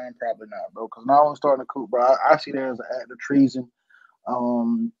jail time? Probably not, bro. Because now I'm starting to coop, bro. I see that as an act of treason,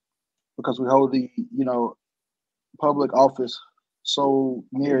 because we hold the public office so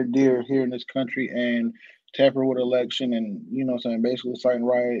near and dear here in this country, and tamper with election, and what I'm saying, basically citing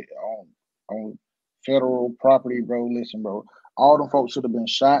riot on federal property, bro. Listen, bro, all them folks should have been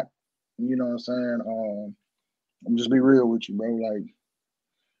shot. You know what I'm saying? I'm just be real with you, bro. Like,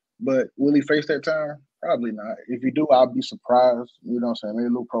 but will he face that time? Probably not. If he do, I'll be surprised. You know what I'm saying? Maybe a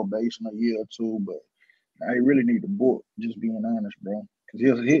little probation, a year or two, but I really need the book. Just being honest, bro.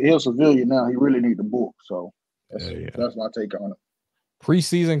 Because he's a civilian now. He really need the book. So that's my take on it.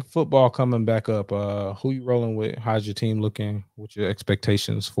 Preseason football coming back up. Who you rolling with? How's your team looking? What's your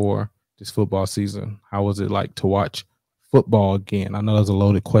expectations for this football season? How was it like to watch football again? I know that's a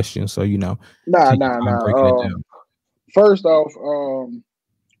loaded question, so Nah. First off,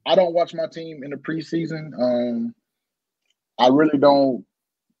 I don't watch my team in the preseason. I really don't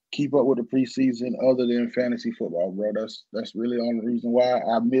keep up with the preseason other than fantasy football, bro. That's really the only reason why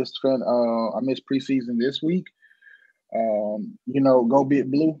I missed preseason this week. Go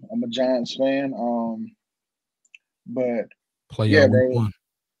Big Blue. I'm a Giants fan. But yeah, bro.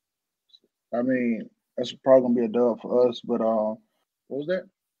 I mean, that's probably gonna be a dub for us. But what was that?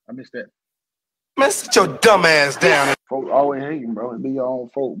 I missed that. Man, sit your dumb ass down. Folks always hating, bro. It be your own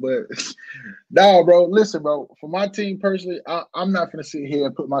fault. But no, bro. Listen, bro. For my team personally, I'm not gonna sit here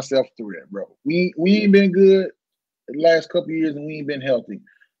and put myself through that, bro. We ain't been good the last couple of years, and we ain't been healthy.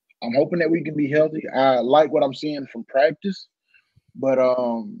 I'm hoping that we can be healthy. I like what I'm seeing from practice, but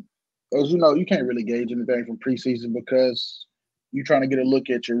as you know, you can't really gauge anything from preseason because you're trying to get a look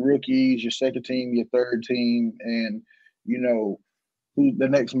at your rookies, your second team, your third team, and who's the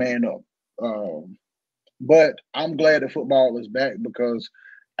next man up. But I'm glad that football is back because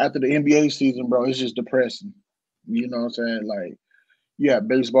after the NBA season, bro, it's just depressing. You know what I'm saying? Like, yeah,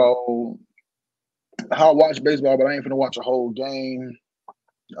 baseball. I'll watch baseball, but I ain't finna watch a whole game.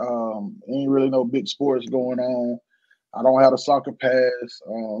 Ain't really no big sports going on. I don't have a soccer pass.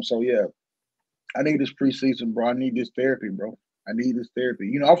 So yeah, I need this preseason, bro. I need this therapy, bro. I need this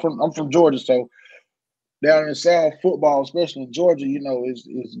therapy. I'm from Georgia, so down in the South, football, especially in Georgia,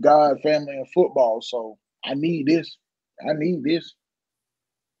 is God, family, and football. So I need this. I need this.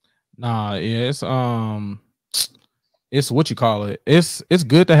 Nah, yeah, it's what you call it. It's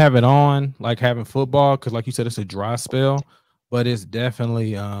good to have it on, like having football, because like you said, it's a dry spell, but it's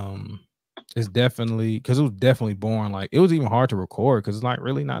definitely because it was definitely boring. Like, it was even hard to record because it's like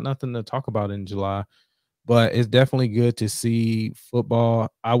really not nothing to talk about in July. But it's definitely good to see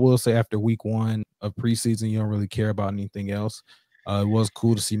football. I will say after week 1 of preseason, you don't really care about anything else. It was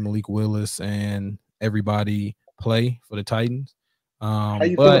cool to see Malik Willis and everybody play for the Titans. How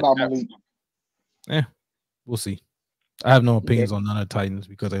you feel about Malik? We'll see. I have no opinions on none of the Titans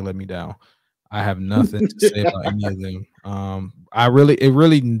because they let me down. I have nothing to say about any of them.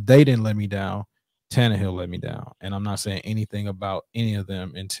 They didn't let me down. Tannehill let me down, and I'm not saying anything about any of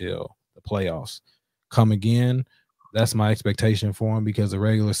them until the playoffs come again. That's my expectation for him because the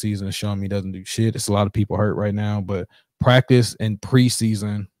regular season is showing me doesn't do shit. It's a lot of people hurt right now, but practice and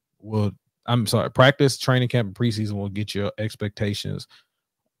preseason practice, training camp, and preseason will get your expectations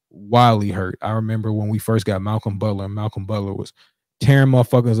wildly hurt. I remember when we first got Malcolm Butler, and Malcolm Butler was tearing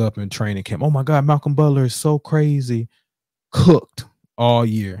motherfuckers up in training camp. Oh my God, Malcolm Butler is so crazy. Cooked all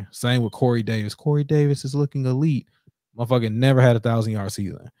year. Same with Corey Davis. Corey Davis is looking elite. Motherfucker never had a 1,000-yard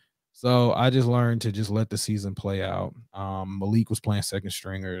season. So I just learned to just let the season play out. Malik was playing second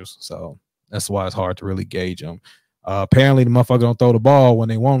stringers, so that's why it's hard to really gauge him. Apparently the motherfucker don't throw the ball when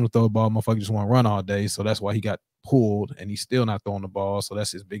they want him to throw the ball. Motherfucker just want to run all day, so that's why he got pulled, and he's still not throwing the ball. So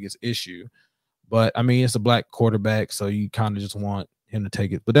that's his biggest issue. But I mean, it's a black quarterback, so you kind of just want him to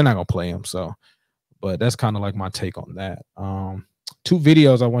take it, but they're not gonna play him. So, but that's kind of like my take on that. 2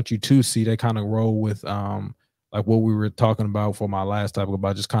 videos I want you to see. They kind of roll with like what we were talking about for my last topic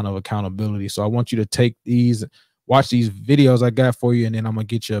about just kind of accountability. So I want you to take these, watch these videos I got for you, and then I'm gonna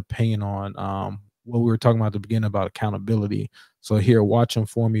get your opinion on what we were talking about at the beginning about accountability. So here, watch them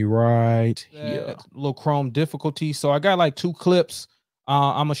for me right here. Little Chrome difficulty. So I got like 2 clips.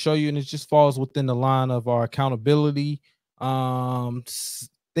 I'm gonna show you, and it just falls within the line of our accountability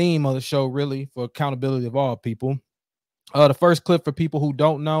theme of the show, really, for accountability of all people. The first clip, for people who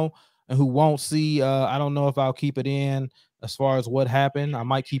don't know and who won't see, I don't know if I'll keep it in as far as what happened. I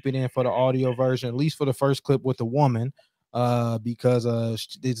might keep it in for the audio version, at least for the first clip with the woman, because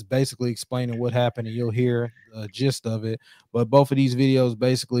it's basically explaining what happened, and you'll hear the gist of it. But both of these videos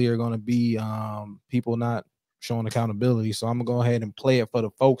basically are going to be people not showing accountability. So I'm gonna go ahead and play it for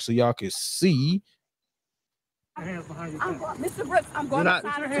the folks so y'all can see. Mr. Brooks, I'm going to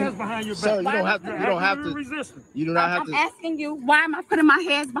put your hands behind your back. Sir, you don't have to. You don't have to. You do not have to. I'm asking you, why am I putting my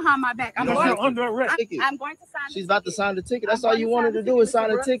hands behind my back? I'm going under arrest. I'm going to sign. She's about to sign the ticket. That's all you wanted to do is sign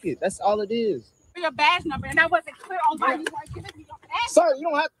a ticket. That's all it is. For your badge number, and that wasn't clear on why you weren't giving me your badge. Sir, you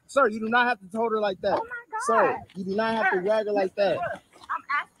don't have. Sir, you do not have to hold her like that. Oh my God. Sir, you do not have to drag her like that.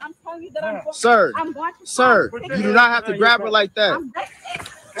 I'm telling you that I'm going. Sir, I'm going to. Sir, you do not have to grab her like that.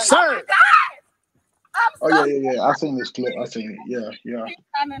 Sir. Oh my God. Oh yeah. I seen this clip. I seen it. Yeah.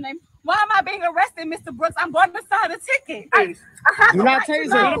 Why am I being arrested, Mr. Brooks? I'm going to sign a ticket. Do not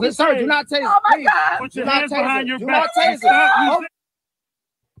tase her. Sir, do not tase her. Oh my God. Put your hands behind your back. Do not tase her.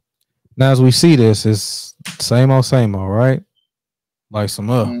 Now, as we see this, it's same old, right? Like some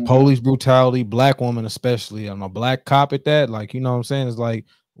police brutality, black woman especially. I'm a black cop at that. Like, you know what I'm saying? It's like,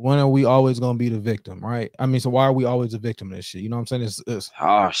 when are we always going to be the victim, right? I mean, so why are we always a victim of this shit? You know what I'm saying? It's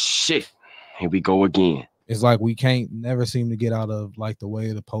oh, shit. Here we go again. It's like we can't never seem to get out of like the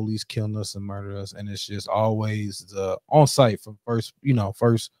way the police killing us and murder us, and it's just always the on site from first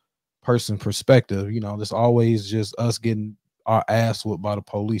person perspective. You know, there's always just us getting our ass whooped by the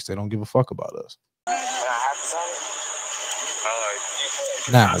police. They don't give a fuck about us.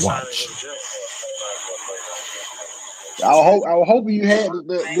 Now watch. I was hoping you had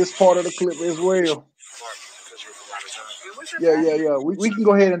this part of the clip as well. Yeah. We can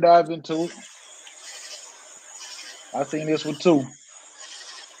go ahead and dive into it. I seen this one too. What's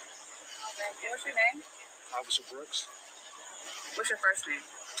your name? Officer Brooks. What's your first name?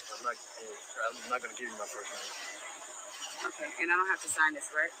 I'm not going to give you my first name. Okay, and I don't have to sign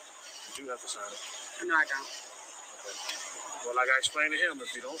this, right? You do have to sign it. No, I don't. Okay. Well, like I explained to him,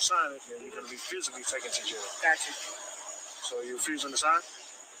 if you don't sign it, then you're going to be physically taken to jail. Gotcha. So you refusing to sign?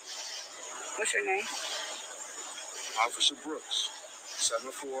 What's your name? Officer Brooks,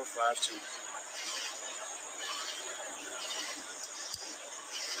 7452.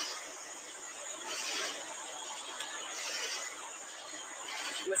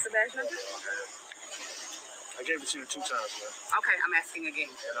 What's the badge number? I gave it to you 2 times, man. Okay, I'm asking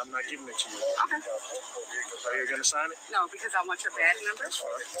again. And I'm not giving it to you. Okay. Are you going to sign it? No, because I want your badge number.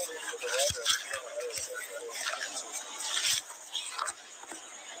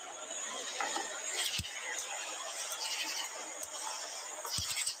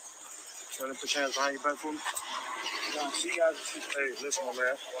 Can you put your hands behind your back for me? Hey, listen, my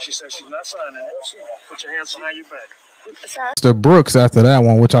man. She said she's not signing it. Put your hands behind your back. Mr. Brooks after that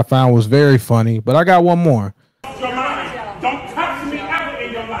one, which I found was very funny, but I got one more. Your mind. Don't touch me ever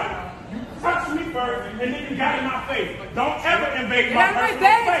in your life. You touch me first, and then you got in my face. Don't ever invade my personal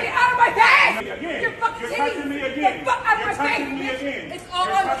space. Get out of my face! You're touching me again. You're touching me again. It's all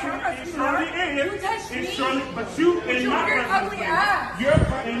on camera. It surely is. You touched me. It surely, but you in my personal space. You're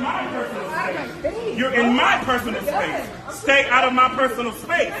in my personal space. You're in my personal space. Stay out of my personal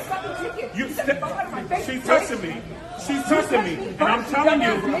space. She's touching me. She's touching me, and I'm telling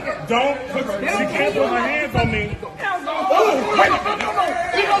you, don't put. She can't put her hands on me. Oh, wait!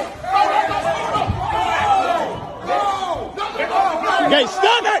 Okay,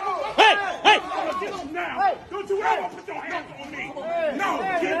 stop it! Hey! Now, don't you ever put your hands on me! No,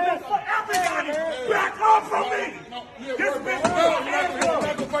 get this for everybody! Back off from me! This bitch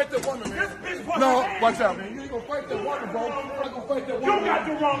gonna fight that woman, man. No, watch out, man. You ain't gonna fight that woman, bro. You're not gonna fight that woman. You got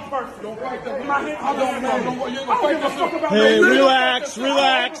the wrong person. Don't fight that woman. I don't know. You ain't gonna fight that woman. Hey, relax. You ain't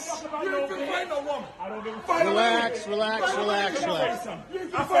gonna fight no woman. I don't give a fuck. Relax.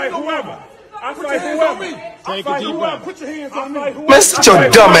 I fight whoever. Take a deep breath. Put your hands on me. Man, sit your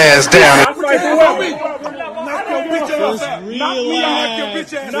dumb ass down. I fight whoever. Knock your bitch ass out. Knock me out. Knock your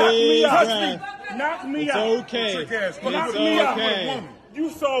bitch ass out. Knock me It's out. okay. Knock me out with a woman. You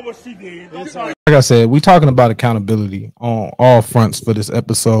saw what she did. Like I said, we talking about accountability on all fronts for this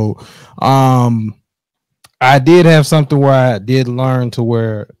episode. I did have something where I did learn to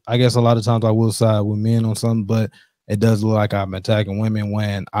where I guess a lot of times I will side with men on something, but it does look like I'm attacking women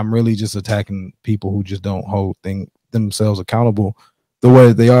when I'm really just attacking people who just don't hold themselves accountable the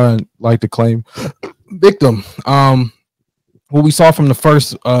way they are and like to claim victim. What we saw from the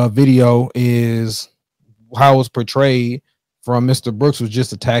first video is how it was portrayed from Mr. Brooks was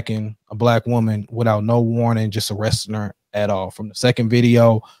just attacking a black woman without no warning, just arresting her at all. From the second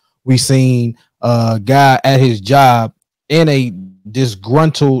video, we seen a guy at his job in a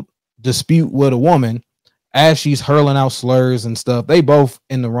disgruntled dispute with a woman as she's hurling out slurs and stuff. They both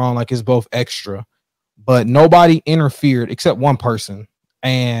in the wrong, like it's both extra, but nobody interfered except one person.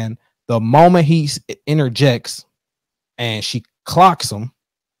 And the moment he interjects and she clocks him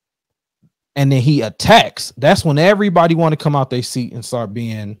and then he attacks, that's when everybody want to come out their seat and start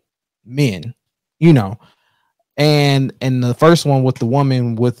being men, you know. And the first one with the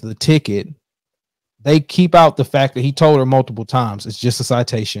woman with the ticket, they keep out the fact that he told her multiple times it's just a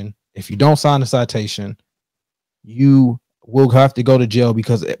citation. If you don't sign the citation, you will have to go to jail,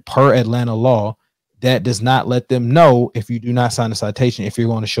 because per Atlanta law, that does not let them know if you do not sign the citation if you're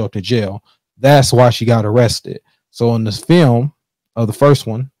going to show up to jail. That's why she got arrested. So in this film of the first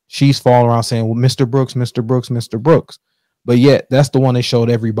one, she's falling around saying, well, Mr. Brooks, Mr. Brooks, Mr. Brooks. But yet that's the one they showed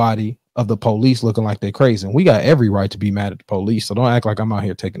everybody of the police looking like they're crazy. And we got every right to be mad at the police. So don't act like I'm out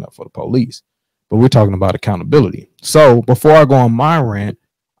here taking up for the police. But we're talking about accountability. So before I go on my rant,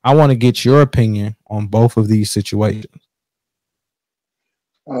 I want to get your opinion on both of these situations.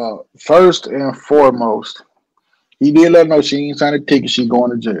 First and foremost, he did let her know she ain't signed a ticket, she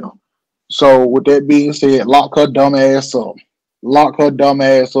going to jail. So with that being said, lock her dumb ass up. Lock her dumb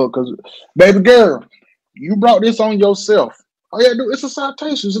ass up, because baby girl, you brought this on yourself. All you gotta do, it's a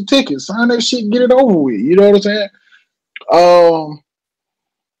citation, it's a ticket. Sign that shit, get it over with. You know what I'm saying?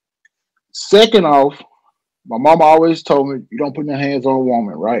 Second off, my mama always told me you don't put your hands on a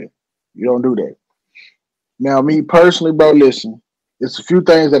woman, right? You don't do that. Now, me personally, bro, listen, it's a few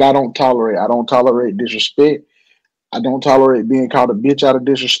things that I don't tolerate. I don't tolerate disrespect. I don't tolerate being called a bitch out of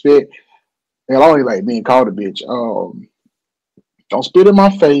disrespect. And I only like being called a bitch. Don't spit in my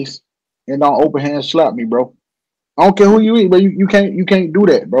face and don't open hand slap me, bro. I don't care who you is, but you can't do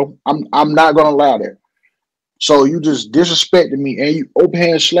that, bro. I'm not gonna allow that. So you just disrespected me and you open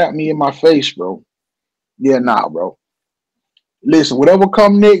hand slap me in my face, bro. Yeah, nah, bro. Listen, whatever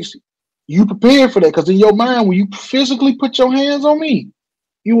come next, you prepared for that, because in your mind, when you physically put your hands on me,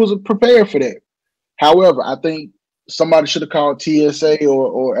 you was prepared for that. However, I think somebody should have called TSA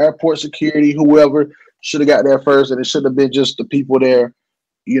or airport security, whoever should have got there first, and it should have been just the people there.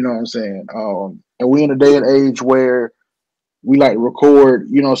 You know what I'm saying? And we in a day and age where we like record,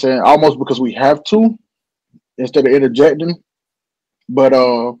 you know what I'm saying, almost because we have to instead of interjecting. But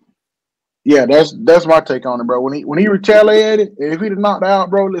yeah, that's my take on it, bro. When he retaliated, and if he'd have knocked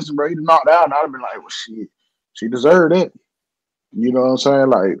out, bro, listen, bro, he'd have knocked out, and I'd have been like, well, shit, she deserved it. You know what I'm saying?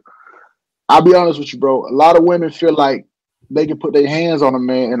 Like, I'll be honest with you, bro. A lot of women feel like they can put their hands on a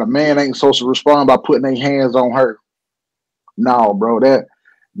man, and a man ain't supposed to respond by putting their hands on her. No, bro, that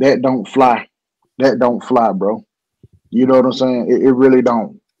don't fly. That don't fly, bro. You know what I'm saying? It really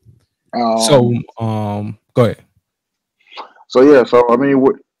don't. Go ahead. So yeah, so I mean,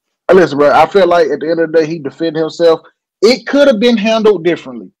 listen, bro. I feel like at the end of the day, he defended himself. It could have been handled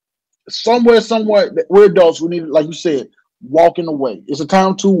differently. Somewhere, we're adults. We need, like you said, walking away. It's a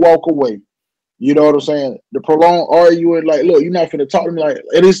time to walk away. You know what I'm saying? The prolonged arguing, like, look, you're not finna talk to me like.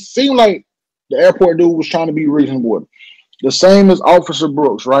 It seemed like the airport dude was trying to be reasonable. The same as Officer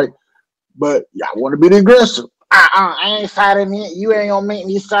Brooks, right? But y'all want to be the aggressor. I ain't signing it. You ain't gonna make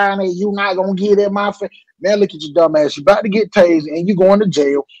me sign it. You not gonna get it in my face. Man, look at your dumb ass. You about to get tased and you going to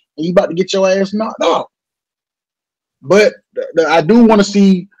jail and you about to get your ass knocked out. But I do want to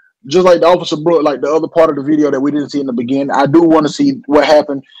see, just like the Officer Brooks, like the other part of the video that we didn't see in the beginning, I do want to see what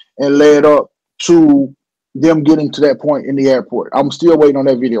happened and led up to them getting to that point in the airport. I'm still waiting on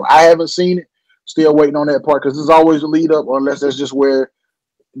that video. I haven't seen it. Still waiting on that part, because there's always a lead up, unless that's just where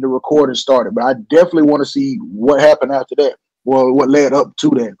the recording started. But I definitely want to see what happened after that. Well, what led up to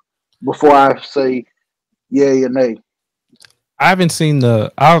that before I say yay or nay. I haven't seen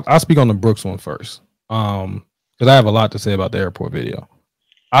I'll speak on the Brooks one first. Because I have a lot to say about the airport video.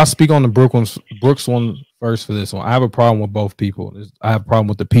 I'll speak on the Brooks one first for this one. I have a problem with both people. I have a problem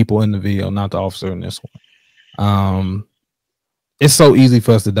with the people in the video, not the officer in this one. It's so easy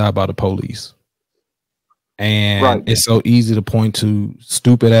for us to die by the police. And it's so easy to point to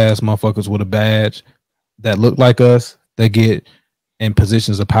stupid ass motherfuckers with a badge that look like us that get in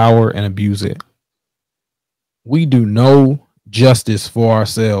positions of power and abuse it. We do no justice for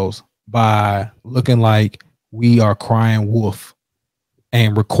ourselves by looking like we are crying wolf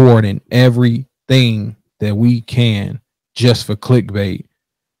and recording everything that we can just for clickbait.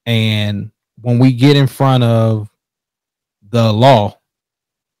 And when we get in front of the law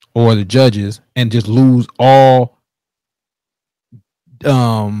or the judges and just lose all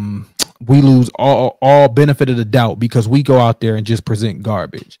we lose all benefit of the doubt because we go out there and just present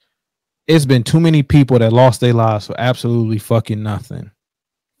garbage. It's been too many people that lost their lives for absolutely fucking nothing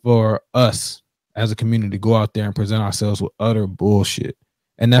for us as a community to go out there and present ourselves with utter bullshit.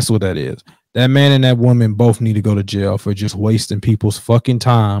 And that's what that is. That man and that woman both need to go to jail for just wasting people's fucking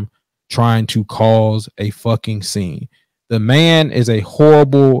time trying to cause a fucking scene. The man is a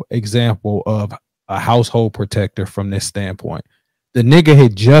horrible example of a household protector from this standpoint. The nigga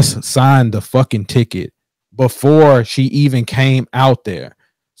had just signed the fucking ticket before she even came out there.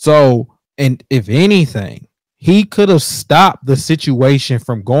 So, and if anything, he could have stopped the situation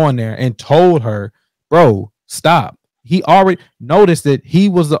from going there and told her, bro, stop. He already noticed that he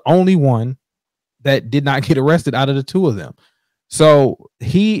was the only one that did not get arrested out of the two of them. So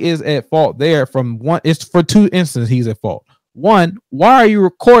he is at fault there from one. It's for two instances he's at fault. One, why are you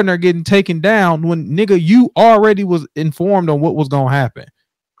recording her getting taken down when nigga you already was informed on what was gonna happen?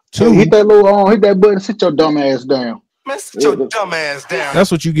 Two, hit that little hit that button, sit your dumb ass down. Man, sit your dumb ass down.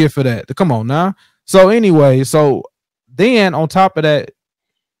 That's what you get for that. Come on now. So anyway, so then on top of that,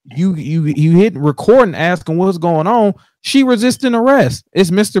 you hit recording asking what's going on. She resisting arrest.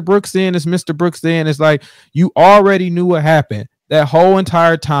 It's Mr. Brooks in. It's Mr. Brooks in. It's like you already knew what happened that whole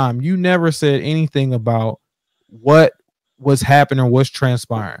entire time. You never said anything about what was happening or what's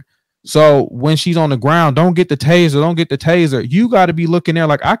transpiring. So when she's on the ground, don't get the taser. You got to be looking there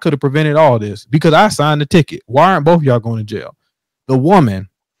like I could have prevented all this because I signed the ticket. Why aren't both of y'all going to jail? The woman,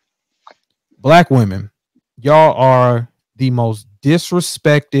 black women, y'all are the most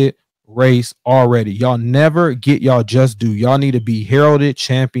disrespected race already. Y'all never get y'all just due. Y'all need to be heralded,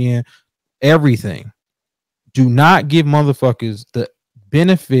 champion, everything. Do not give motherfuckers the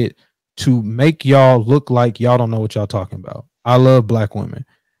benefit to make y'all look like y'all don't know what y'all talking about. I love black women.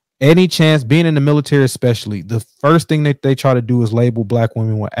 Any chance, being in the military especially, the first thing that they try to do is label black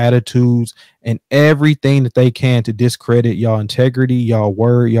women with attitudes and everything that they can to discredit y'all integrity, y'all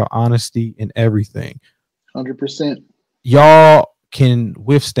word, y'all honesty, and everything. 100%. Y'all can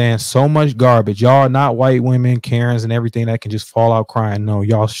withstand so much garbage. Y'all are not white women, Karens, and everything that can just fall out crying. No,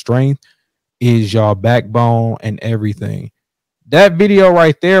 y'all strength is y'all backbone and everything. That video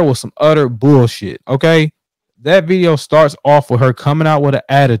right there was some utter bullshit, okay? That video starts off with her coming out with an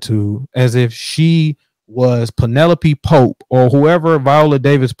attitude as if she was Penelope Pope or whoever Viola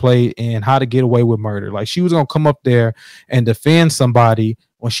Davis played in How to Get Away with Murder. Like she was going to come up there and defend somebody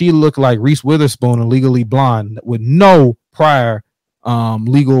when she looked like Reese Witherspoon and Legally Blonde with no prior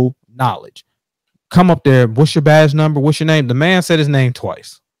legal knowledge. Come up there. What's your badge number? What's your name? The man said his name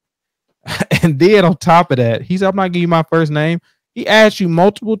twice. And then on top of that, he said, I'm not giving you my first name. He asked you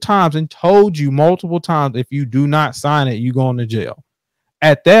multiple times and told you multiple times, if you do not sign it, you going to jail.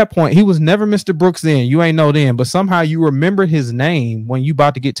 At that point, he was never Mr. Brooks then. You ain't know then, but somehow you remembered his name when you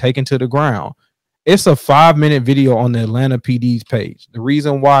about to get taken to the ground. It's a 5-minute video on the Atlanta PD's page. The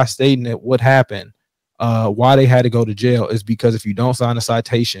reason why stating that what happened, why they had to go to jail is because if you don't sign a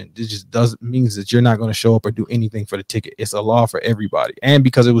citation, it just doesn't means that you're not going to show up or do anything for the ticket. It's a law for everybody. And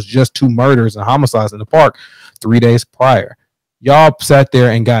because it was just 2 murders and homicides in the park 3 days prior. Y'all sat there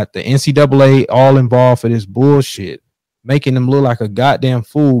and got the NCAA all involved for this bullshit, making them look like a goddamn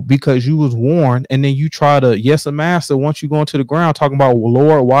fool because you was warned. And then you try to, yes, a master, once you go into the ground talking about, well,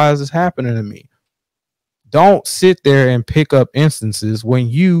 Lord, why is this happening to me? Don't sit there and pick up instances when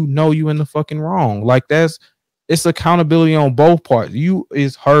you know you in the fucking wrong. Like it's accountability on both parts. You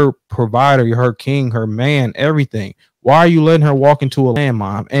is her provider, you're her king, her man, everything. Why are you letting her walk into a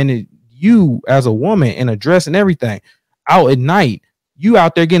landmine? And you as a woman in a dress and everything, out at night, you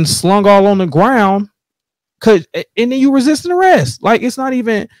out there getting slung all on the ground and then you resisting arrest. Like it's not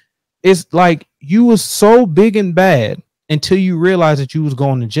even, it's like you was so big and bad until you realized that you was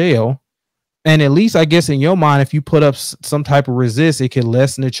going to jail. And at least I guess in your mind, if you put up some type of resist, it could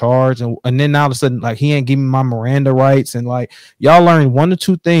lessen the charge. And then all of a sudden, like he ain't giving my Miranda rights. And like y'all learned 1 or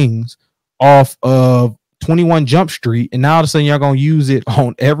 2 things off of 21 Jump Street. And now all of a sudden y'all going to use it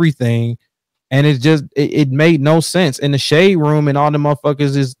on everything. And it's just, it made no sense. And the shade room and all the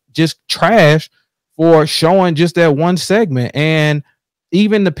motherfuckers is just trash for showing just that one segment. And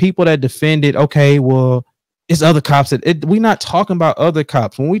even the people that defended, okay, well, it's other cops. We're not talking about other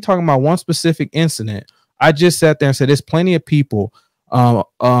cops. When we talking about one specific incident, I just sat there and said there's plenty of people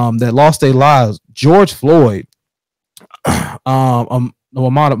that lost their lives. George Floyd, Ahmaud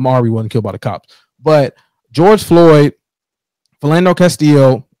Arbery wasn't killed by the cops, but George Floyd, Philando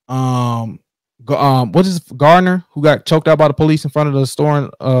Castillo, what is Gardner, who got choked out by the police in front of the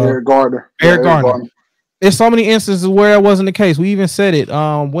store? Eric Gardner. Eric Gardner. There's so many instances where it wasn't the case. We even said it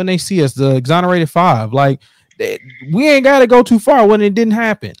when they see us, the exonerated 5. Like, we ain't got to go too far when it didn't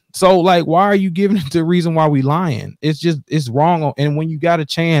happen. So, like, why are you giving it the reason why we lying? It's wrong. And when you got a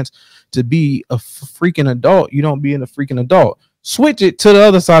chance to be a freaking adult, you don't be a freaking adult. Switch it to the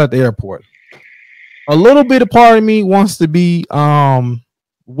other side of the airport. A little bit of part of me wants to be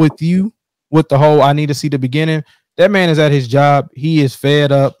with you with the whole I need to see the beginning. That man is at his job. He is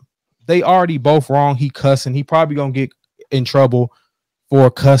fed up. They already both wrong. He cussing. He probably gonna get in trouble for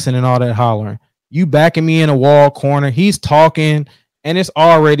cussing and all that hollering. You backing me in a wall corner. He's talking and it's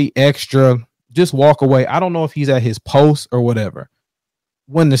already extra. Just walk away. I don't know if he's at his post or whatever.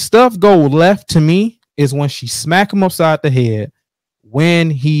 When the stuff go left to me is when she smack him upside the head when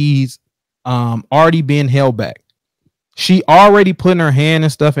he's already being held back. She already putting her hand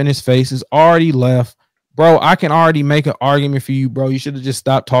and stuff in his face, is already left. Bro, I can already make an argument for you, bro. You should have just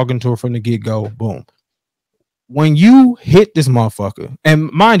stopped talking to her from the get-go. Boom. When you hit this motherfucker,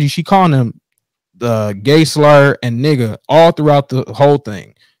 and mind you, she calling him the gay slur and nigga all throughout the whole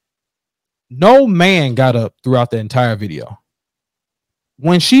thing. No man got up throughout the entire video.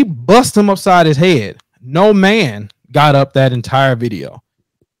 When she bust him upside his head, no man got up that entire video.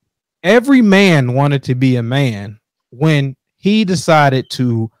 Every man wanted to be a man when he decided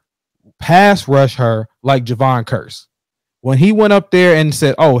to pass rush her like Javon Curse. When he went up there and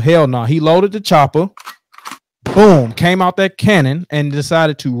said, oh, hell no, he loaded the chopper, boom, came out that cannon and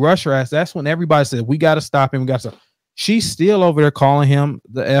decided to rush her ass. That's when everybody said, we got to stop him. We got to stop. She's still over there calling him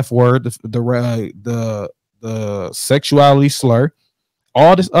the F word, the sexuality slur,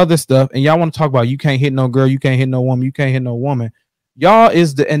 all this other stuff. And y'all want to talk about you can't hit no girl, you can't hit no woman, you can't hit no woman. Y'all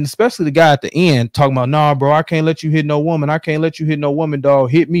is and especially the guy at the end talking about, nah, bro, I can't let you hit no woman. I can't let you hit no woman,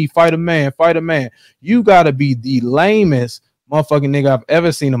 dog. Hit me, fight a man, fight a man. You gotta be the lamest motherfucking nigga I've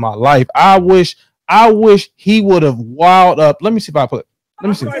ever seen in my life. I wish he would have wilded up. Let me see if I put. Let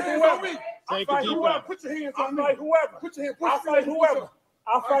me see. Put your hands on me. Whoever. Put your hands. I'll fight whoever.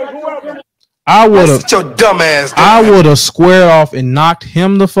 I'll fight whoever. I would have. Sit your dumb ass down. I would have squared off and knocked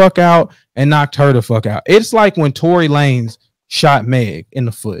him the fuck out and knocked her the fuck out. It's like when Tory Lanez shot Meg in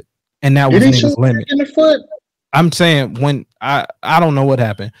the foot, and that was his limit. In the foot? I'm saying when I don't know what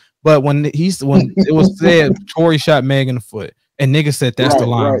happened, but when it was said Tory shot Meg in the foot, and nigga said that's the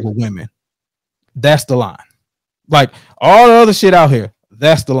line with women. That's the line. Like all the other shit out here,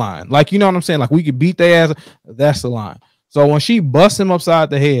 that's the line. Like, you know what I'm saying? Like we could beat their ass. That's the line. So when she busts him upside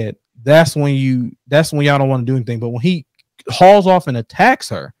the head, that's when y'all don't want to do anything. But when he hauls off and attacks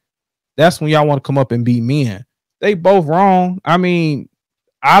her, that's when y'all want to come up and beat men. They both wrong. I mean,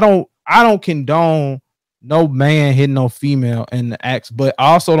 I don't condone no man hitting no female in the acts, but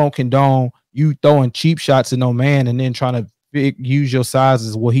I also don't condone you throwing cheap shots at no man and then trying to use your size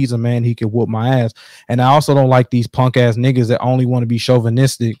as, well, he's a man, he can whoop my ass. And I also don't like these punk ass niggas that only want to be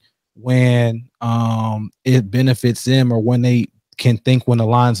chauvinistic when it benefits them or when they can think when the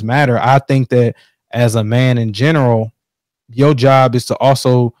lines matter. I think that as a man in general, your job is to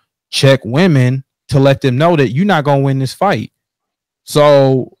also check women to let them know that you're not going to win this fight.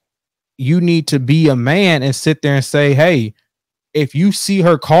 So you need to be a man and sit there and say, hey, if you see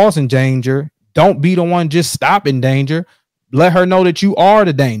her causing danger, don't be the one just stopping danger. Let her know that you are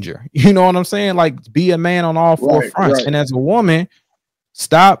the danger. You know what I'm saying? Like, be a man on all four fronts. Right. And as a woman,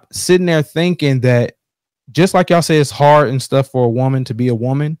 stop sitting there thinking that, just like y'all say it's hard and stuff for a woman to be a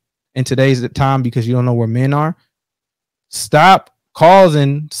woman in today's time because you don't know where men are. Stop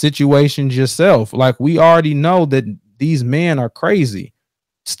causing situations yourself. Like, we already know that these men are crazy.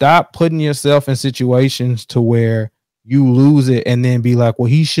 Stop putting yourself in situations to where you lose it and then be like, well,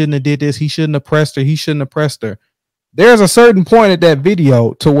 he shouldn't have did this. He shouldn't have pressed her. He shouldn't have pressed her. There's a certain point at that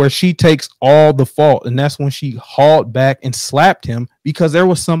video to where she takes all the fault. And that's when she hauled back and slapped him because there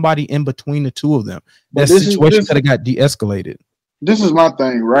was somebody in between the two of them. That situation could have got de-escalated. This is my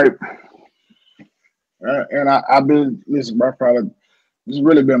thing, right? And I've been, listen, my product, this has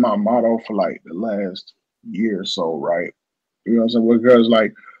really been my motto for like the last year or so, right? You know what I'm saying? Because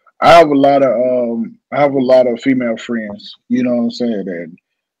like I have a lot of female friends, you know what I'm saying? And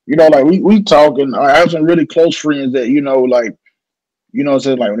you know, like we talking. I have some really close friends that, you know, like, you know what I'm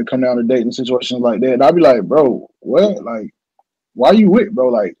saying, like when it come down to dating situations like that, and I'll be like, bro, what? Like, why you with, bro?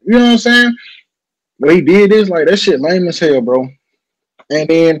 Like, you know what I'm saying? What he did is like that shit lame as hell, bro. And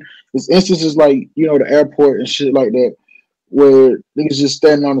then there's instances like, you know, the airport and shit like that, where niggas just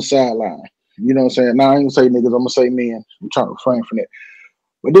standing on the sideline. You know what I'm saying? Now I ain't gonna say niggas, I'm gonna say men. I'm trying to refrain from that.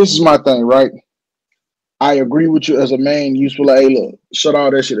 But this is my thing, right? I agree with you as a man. You feel like, hey, look, shut all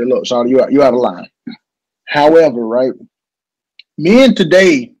that shit. Hey, look, shut you out of line. However, right, men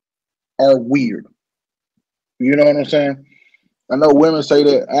today are weird. You know what I'm saying? I know women say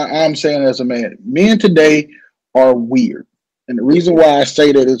that. I'm saying as a man, men today are weird. And the reason why I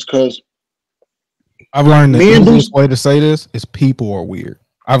say that is because I've learned the easiest way to say this is people are weird.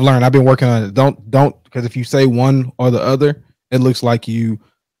 I've been working on it. Don't, because if you say one or the other, it looks like you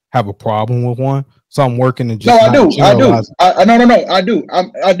have a problem with one. So I'm working to just no, I do.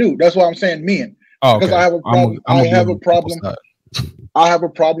 I do. That's why I'm saying men. Oh, okay. Because I have a problem. I have a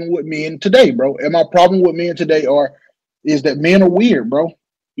problem with men today, bro. And my problem with men today is that men are weird, bro.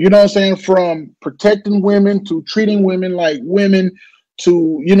 You know what I'm saying? From protecting women to treating women like women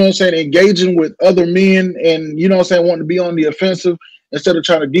to, you know what I'm saying, engaging with other men and, you know what I'm saying, wanting to be on the offensive instead of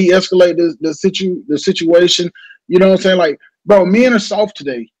trying to de-escalate the situation. You know what I'm saying? Like, bro, men are soft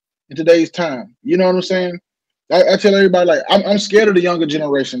today in today's time. You know what I'm saying? I tell everybody, like, I'm scared of the younger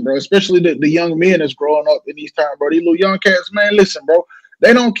generation, bro, especially the young men that's growing up in these times, bro. These little young cats, man, listen, bro.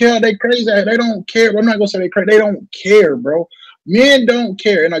 They don't care. They crazy. They don't care. I'm not going to say they crazy. They don't care, bro. Men don't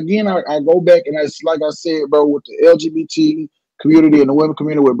care. And again, I go back and it's like I said, bro, with the LGBT community and the women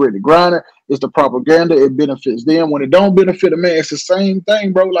community with Brittany Griener, it's the propaganda. It benefits them. When it don't benefit a man, it's the same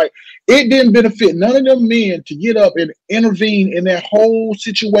thing, bro. Like, it didn't benefit none of them men to get up and intervene in that whole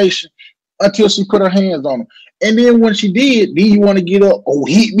situation until she put her hands on him. And then when she did, then you want to get up, oh,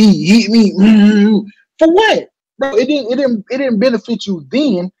 hit me. For what? Bro, it didn't benefit you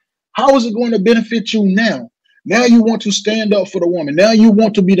then. How is it going to benefit you now? Now you want to stand up for the woman. Now you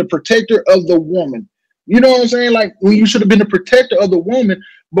want to be the protector of the woman. You know what I'm saying? Like, when you should have been the protector of the woman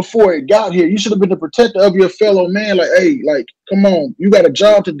before it got here. You should have been the protector of your fellow man. Like, hey, like, come on, you got a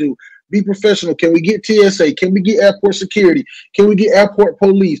job to do. Be professional. Can we get TSA? Can we get airport security? Can we get airport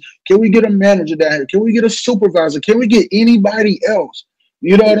police? Can we get a manager down here? Can we get a supervisor? Can we get anybody else?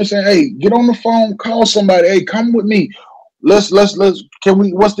 You know what I'm saying? Hey, get on the phone, call somebody. Hey, come with me. What's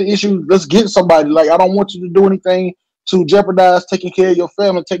the issue? Let's get somebody. Like, I don't want you to do anything to jeopardize taking care of your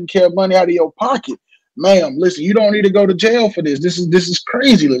family, taking care of money out of your pocket. Ma'am, listen, you don't need to go to jail for this. This is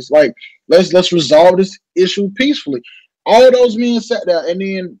crazy. Let's resolve this issue peacefully. All of those men sat there, and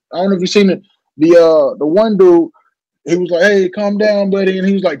then I don't know if you've seen it. The one dude, he was like, "Hey, calm down, buddy," and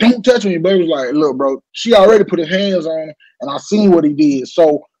he was like, "Don't touch me." But he was like, "Look, bro, she already put his hands on him, and I seen what he did.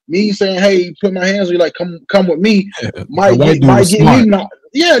 So me saying, 'Hey, put my hands on you,' like, come with me," might get me knocked.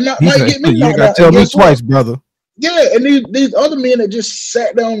 Yeah, might get me knocked. You gotta tell me twice, brother. Yeah, and these other men that just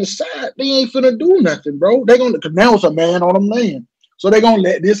sat down on the side, they ain't finna do nothing, bro. They gonna, cause now it's a man on a man, so they gonna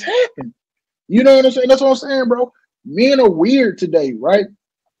let this happen. You know what I'm saying? That's what I'm saying, bro. Men are weird today, right?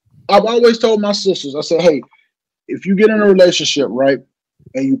 I've always told my sisters, I said, hey, if you get in a relationship, right,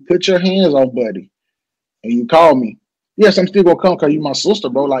 and you put your hands on buddy, and you call me, yes, I'm still gonna come because you my sister,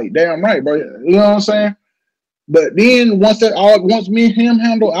 bro. Like, damn right, bro. You know what I'm saying? But then once me and him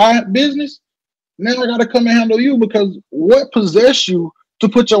handle our business, now I gotta come and handle you, because what possessed you to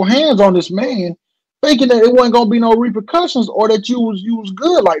put your hands on this man, thinking that it wasn't gonna be no repercussions or that you was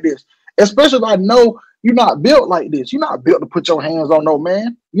good like this? Especially if I know you're not built like this. You're not built to put your hands on no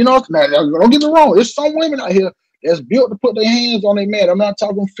man. You know, now, don't get me wrong. There's some women out here that's built to put their hands on their man. I'm not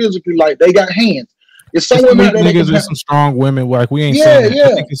talking physically, like they got hands. It's some women out there. Niggas, there's some strong women. Like, we ain't saying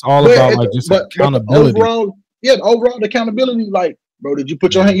that. I think it's all about like just accountability. The overall accountability. Like, bro, did you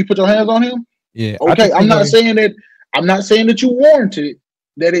put your hand? You put your hands on him? Yeah. Okay. I'm not saying that you warranted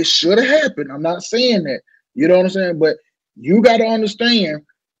that it should have happened. I'm not saying that. You know what I'm saying? But you got to understand,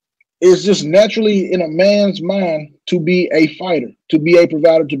 it's just naturally in a man's mind to be a fighter, to be a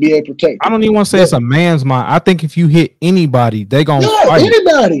provider, to be a protector. I don't even want to say it's a man's mind. I think if you hit anybody, they gonna fight.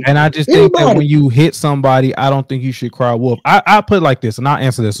 Anybody. And I just think that when you hit somebody, I don't think you should cry wolf. I put it like this, and I'll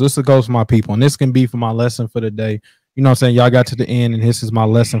answer this. This goes for my people, and this can be for my lesson for the day. You know what I'm saying? Y'all got to the end, and this is my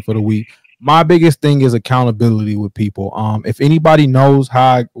lesson for the week. My biggest thing is accountability with people. If anybody knows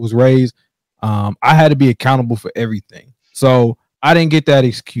how I was raised, I had to be accountable for everything. So I didn't get that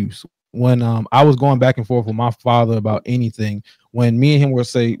excuse when I was going back and forth with my father about anything. When me and him were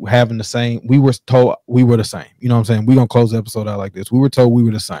having the same, we were told we were the same. You know what I'm saying? We're gonna close the episode out like this. We were told we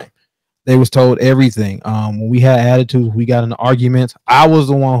were the same. They was told everything. When we had attitudes, we got into arguments. I was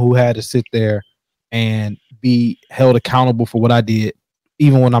the one who had to sit there and be held accountable for what I did,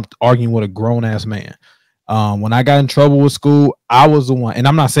 even when I'm arguing with a grown ass man. When I got in trouble with school, I was the one, and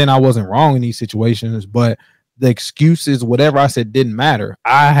I'm not saying I wasn't wrong in these situations, but the excuses, whatever I said, didn't matter.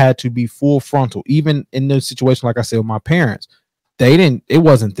 I had to be full frontal. Even in this situation, like I said, with my parents, it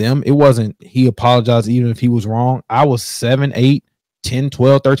wasn't them. It wasn't he apologized even if he was wrong. I was 7, 8, 10,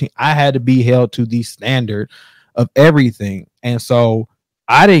 12, 13. I had to be held to the standard of everything. And so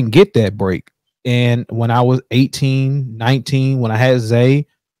I didn't get that break. And when I was 18, 19, when I had Zay,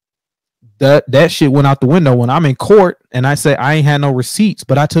 that shit went out the window. When I'm in court and I say I ain't had no receipts,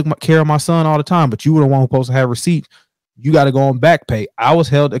 but I took care of my son all the time, but you were the one supposed to have receipts. You got to go on back pay. I was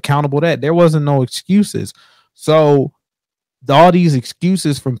held accountable that there wasn't no excuses. So all these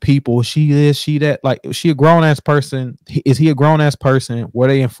excuses from people, she this, she that, like, is she a grown ass person? Is he a grown ass person? Were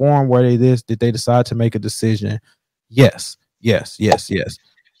they informed? Were they this? Did they decide to make a decision? Yes.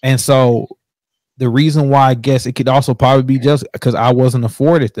 And so the reason why I guess it could also probably be just because I wasn't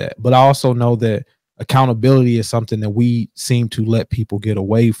afforded that, but I also know that accountability is something that we seem to let people get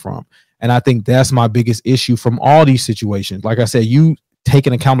away from. And I think that's my biggest issue from all these situations. Like I said, you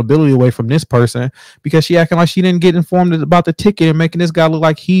taking accountability away from this person because she acting like she didn't get informed about the ticket and making this guy look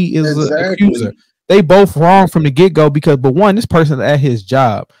like he is an accuser. They both wrong from the get-go because, but one, this person's at his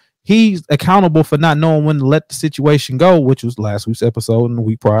job. He's accountable for not knowing when to let the situation go, which was last week's episode and the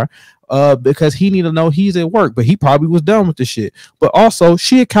week prior, because he need to know he's at work, but he probably was done with the shit. But also,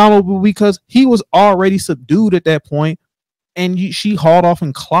 she accountable because he was already subdued at that point, and she hauled off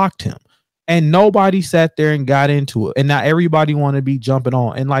and clocked him. And nobody sat there and got into it. And now everybody want to be jumping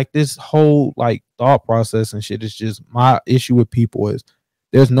on. And like this whole like thought process and shit is just my issue with people is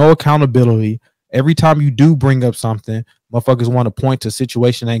there's no accountability. Every time you do bring up something, motherfuckers want to point to a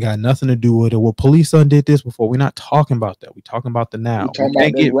situation that ain't got nothing to do with it. Well, police did this before. We're not talking about that. We're talking about the now.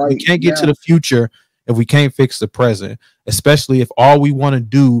 We can't get to the future if we can't fix the present, especially if all we want to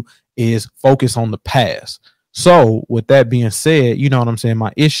do is focus on the past. So with that being said, you know what I'm saying?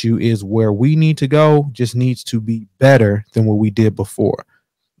 My issue is where we need to go just needs to be better than what we did before.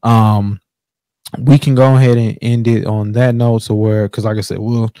 We can go ahead and end it on that note to where, because like I said,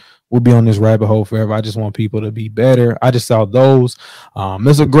 we'll be on this rabbit hole forever. I just want people to be better. I just saw those.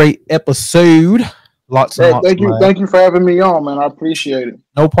 It's a great episode. Thank you for having me on, man. I appreciate it.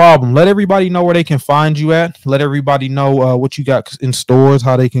 No problem. Let everybody know where they can find you at. Let everybody know what you got in stores,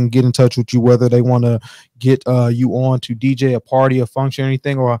 how they can get in touch with you, whether they want to get you on to DJ a party, a function,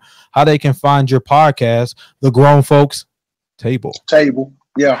 anything, or how they can find your podcast, The Grown Folks Table.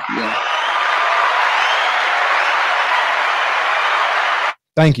 Yeah.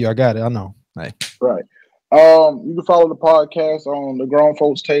 Thank you. I got it. I know. Hey. Right. You can follow the podcast on The Grown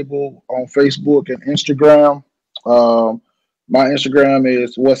Folks Table on Facebook and Instagram. My Instagram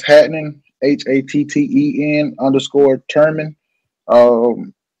is what's happening, HATTEN _Thurman.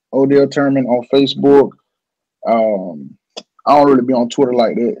 Odell Thurman on Facebook. I don't really be on Twitter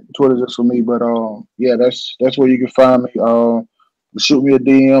like that. Twitter's just for me, but yeah, that's where you can find me. Shoot me a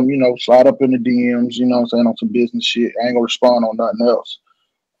DM, slide up in the DMs, on some business shit. I ain't gonna respond on nothing else.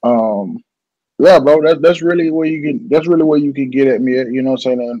 Yeah, bro, that's really where you can get at me, and we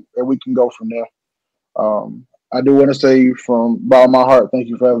can go from there. I do want to say from bottom of my heart, thank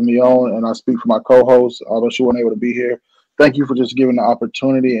you for having me on, and I speak for my co-host, although she wasn't able to be here. Thank you for just giving the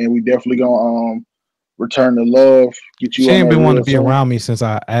opportunity, and we definitely gonna return the love. Get you. She ain't been wanting to be around me since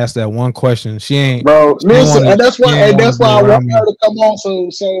I asked that one question. She ain't, bro. Listen, and that's why I want her to come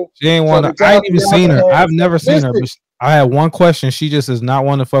on. So she ain't want to. I ain't even seen her. I've never seen her. But I had one question. She just does not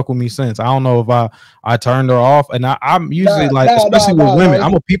want to fuck with me since. I don't know if I turned her off. And I'm usually especially with women.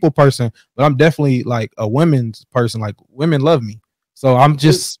 I'm a people person, but I'm definitely like a women's person. Like women love me. So I'm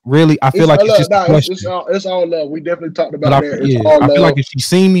just really, I feel like it's just a question. It's all love. We definitely talked about it. I feel like if she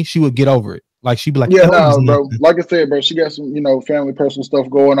seen me, she would get over it. Like she'd be like, bro. Like I said, bro, she got some, family, personal stuff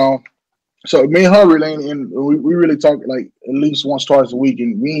going on. So me and her really ain't, and we really talk like at least once, twice a week,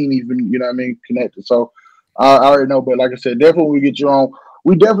 and we ain't even, connected. So I already know, but like I said, definitely when we get you on,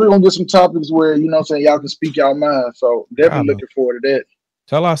 we definitely gonna get some topics where y'all can speak y'all mind. So definitely looking forward to that.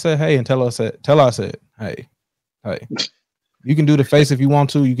 Tell her I said hey, and tell her I said hey. You can do the face if you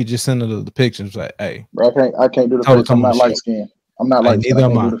want to. You could just send her the pictures. Like, hey, bro, I can't do the face. I'm not light skinned. I'm not light skinned.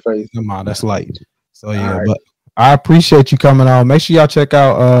 Neither am I. That's light. So yeah, right. But I appreciate you coming on. Make sure y'all check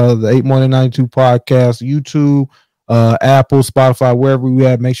out the 8 More Than 92 podcast, YouTube, Apple, Spotify, wherever we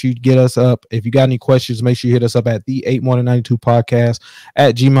at. Make sure you get us up. If you got any questions, make sure you hit us up at the 8 More Than 92 podcast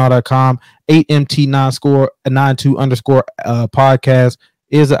at gmail.com. 8MT92 podcast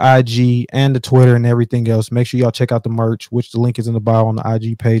is the IG and the Twitter and everything else. Make sure y'all check out the merch, which the link is in the bio on the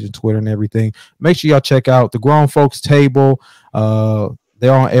IG page and Twitter and everything. Make sure y'all check out the Grown Folks Table.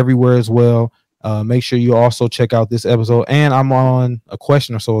 They're on everywhere as well. Make sure you also check out this episode, and I'm on a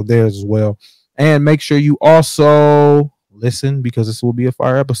question or so of theirs as well. And make sure you also listen, because this will be a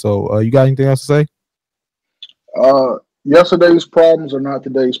fire episode. You got anything else to say? Yesterday's problems are not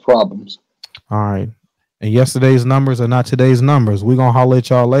today's problems. All right. And yesterday's numbers are not today's numbers. We're going to holler at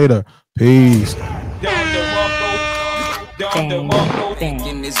y'all later. Peace.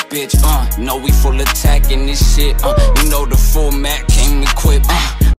 In this bitch, no, we full attack in this shit, you know the format.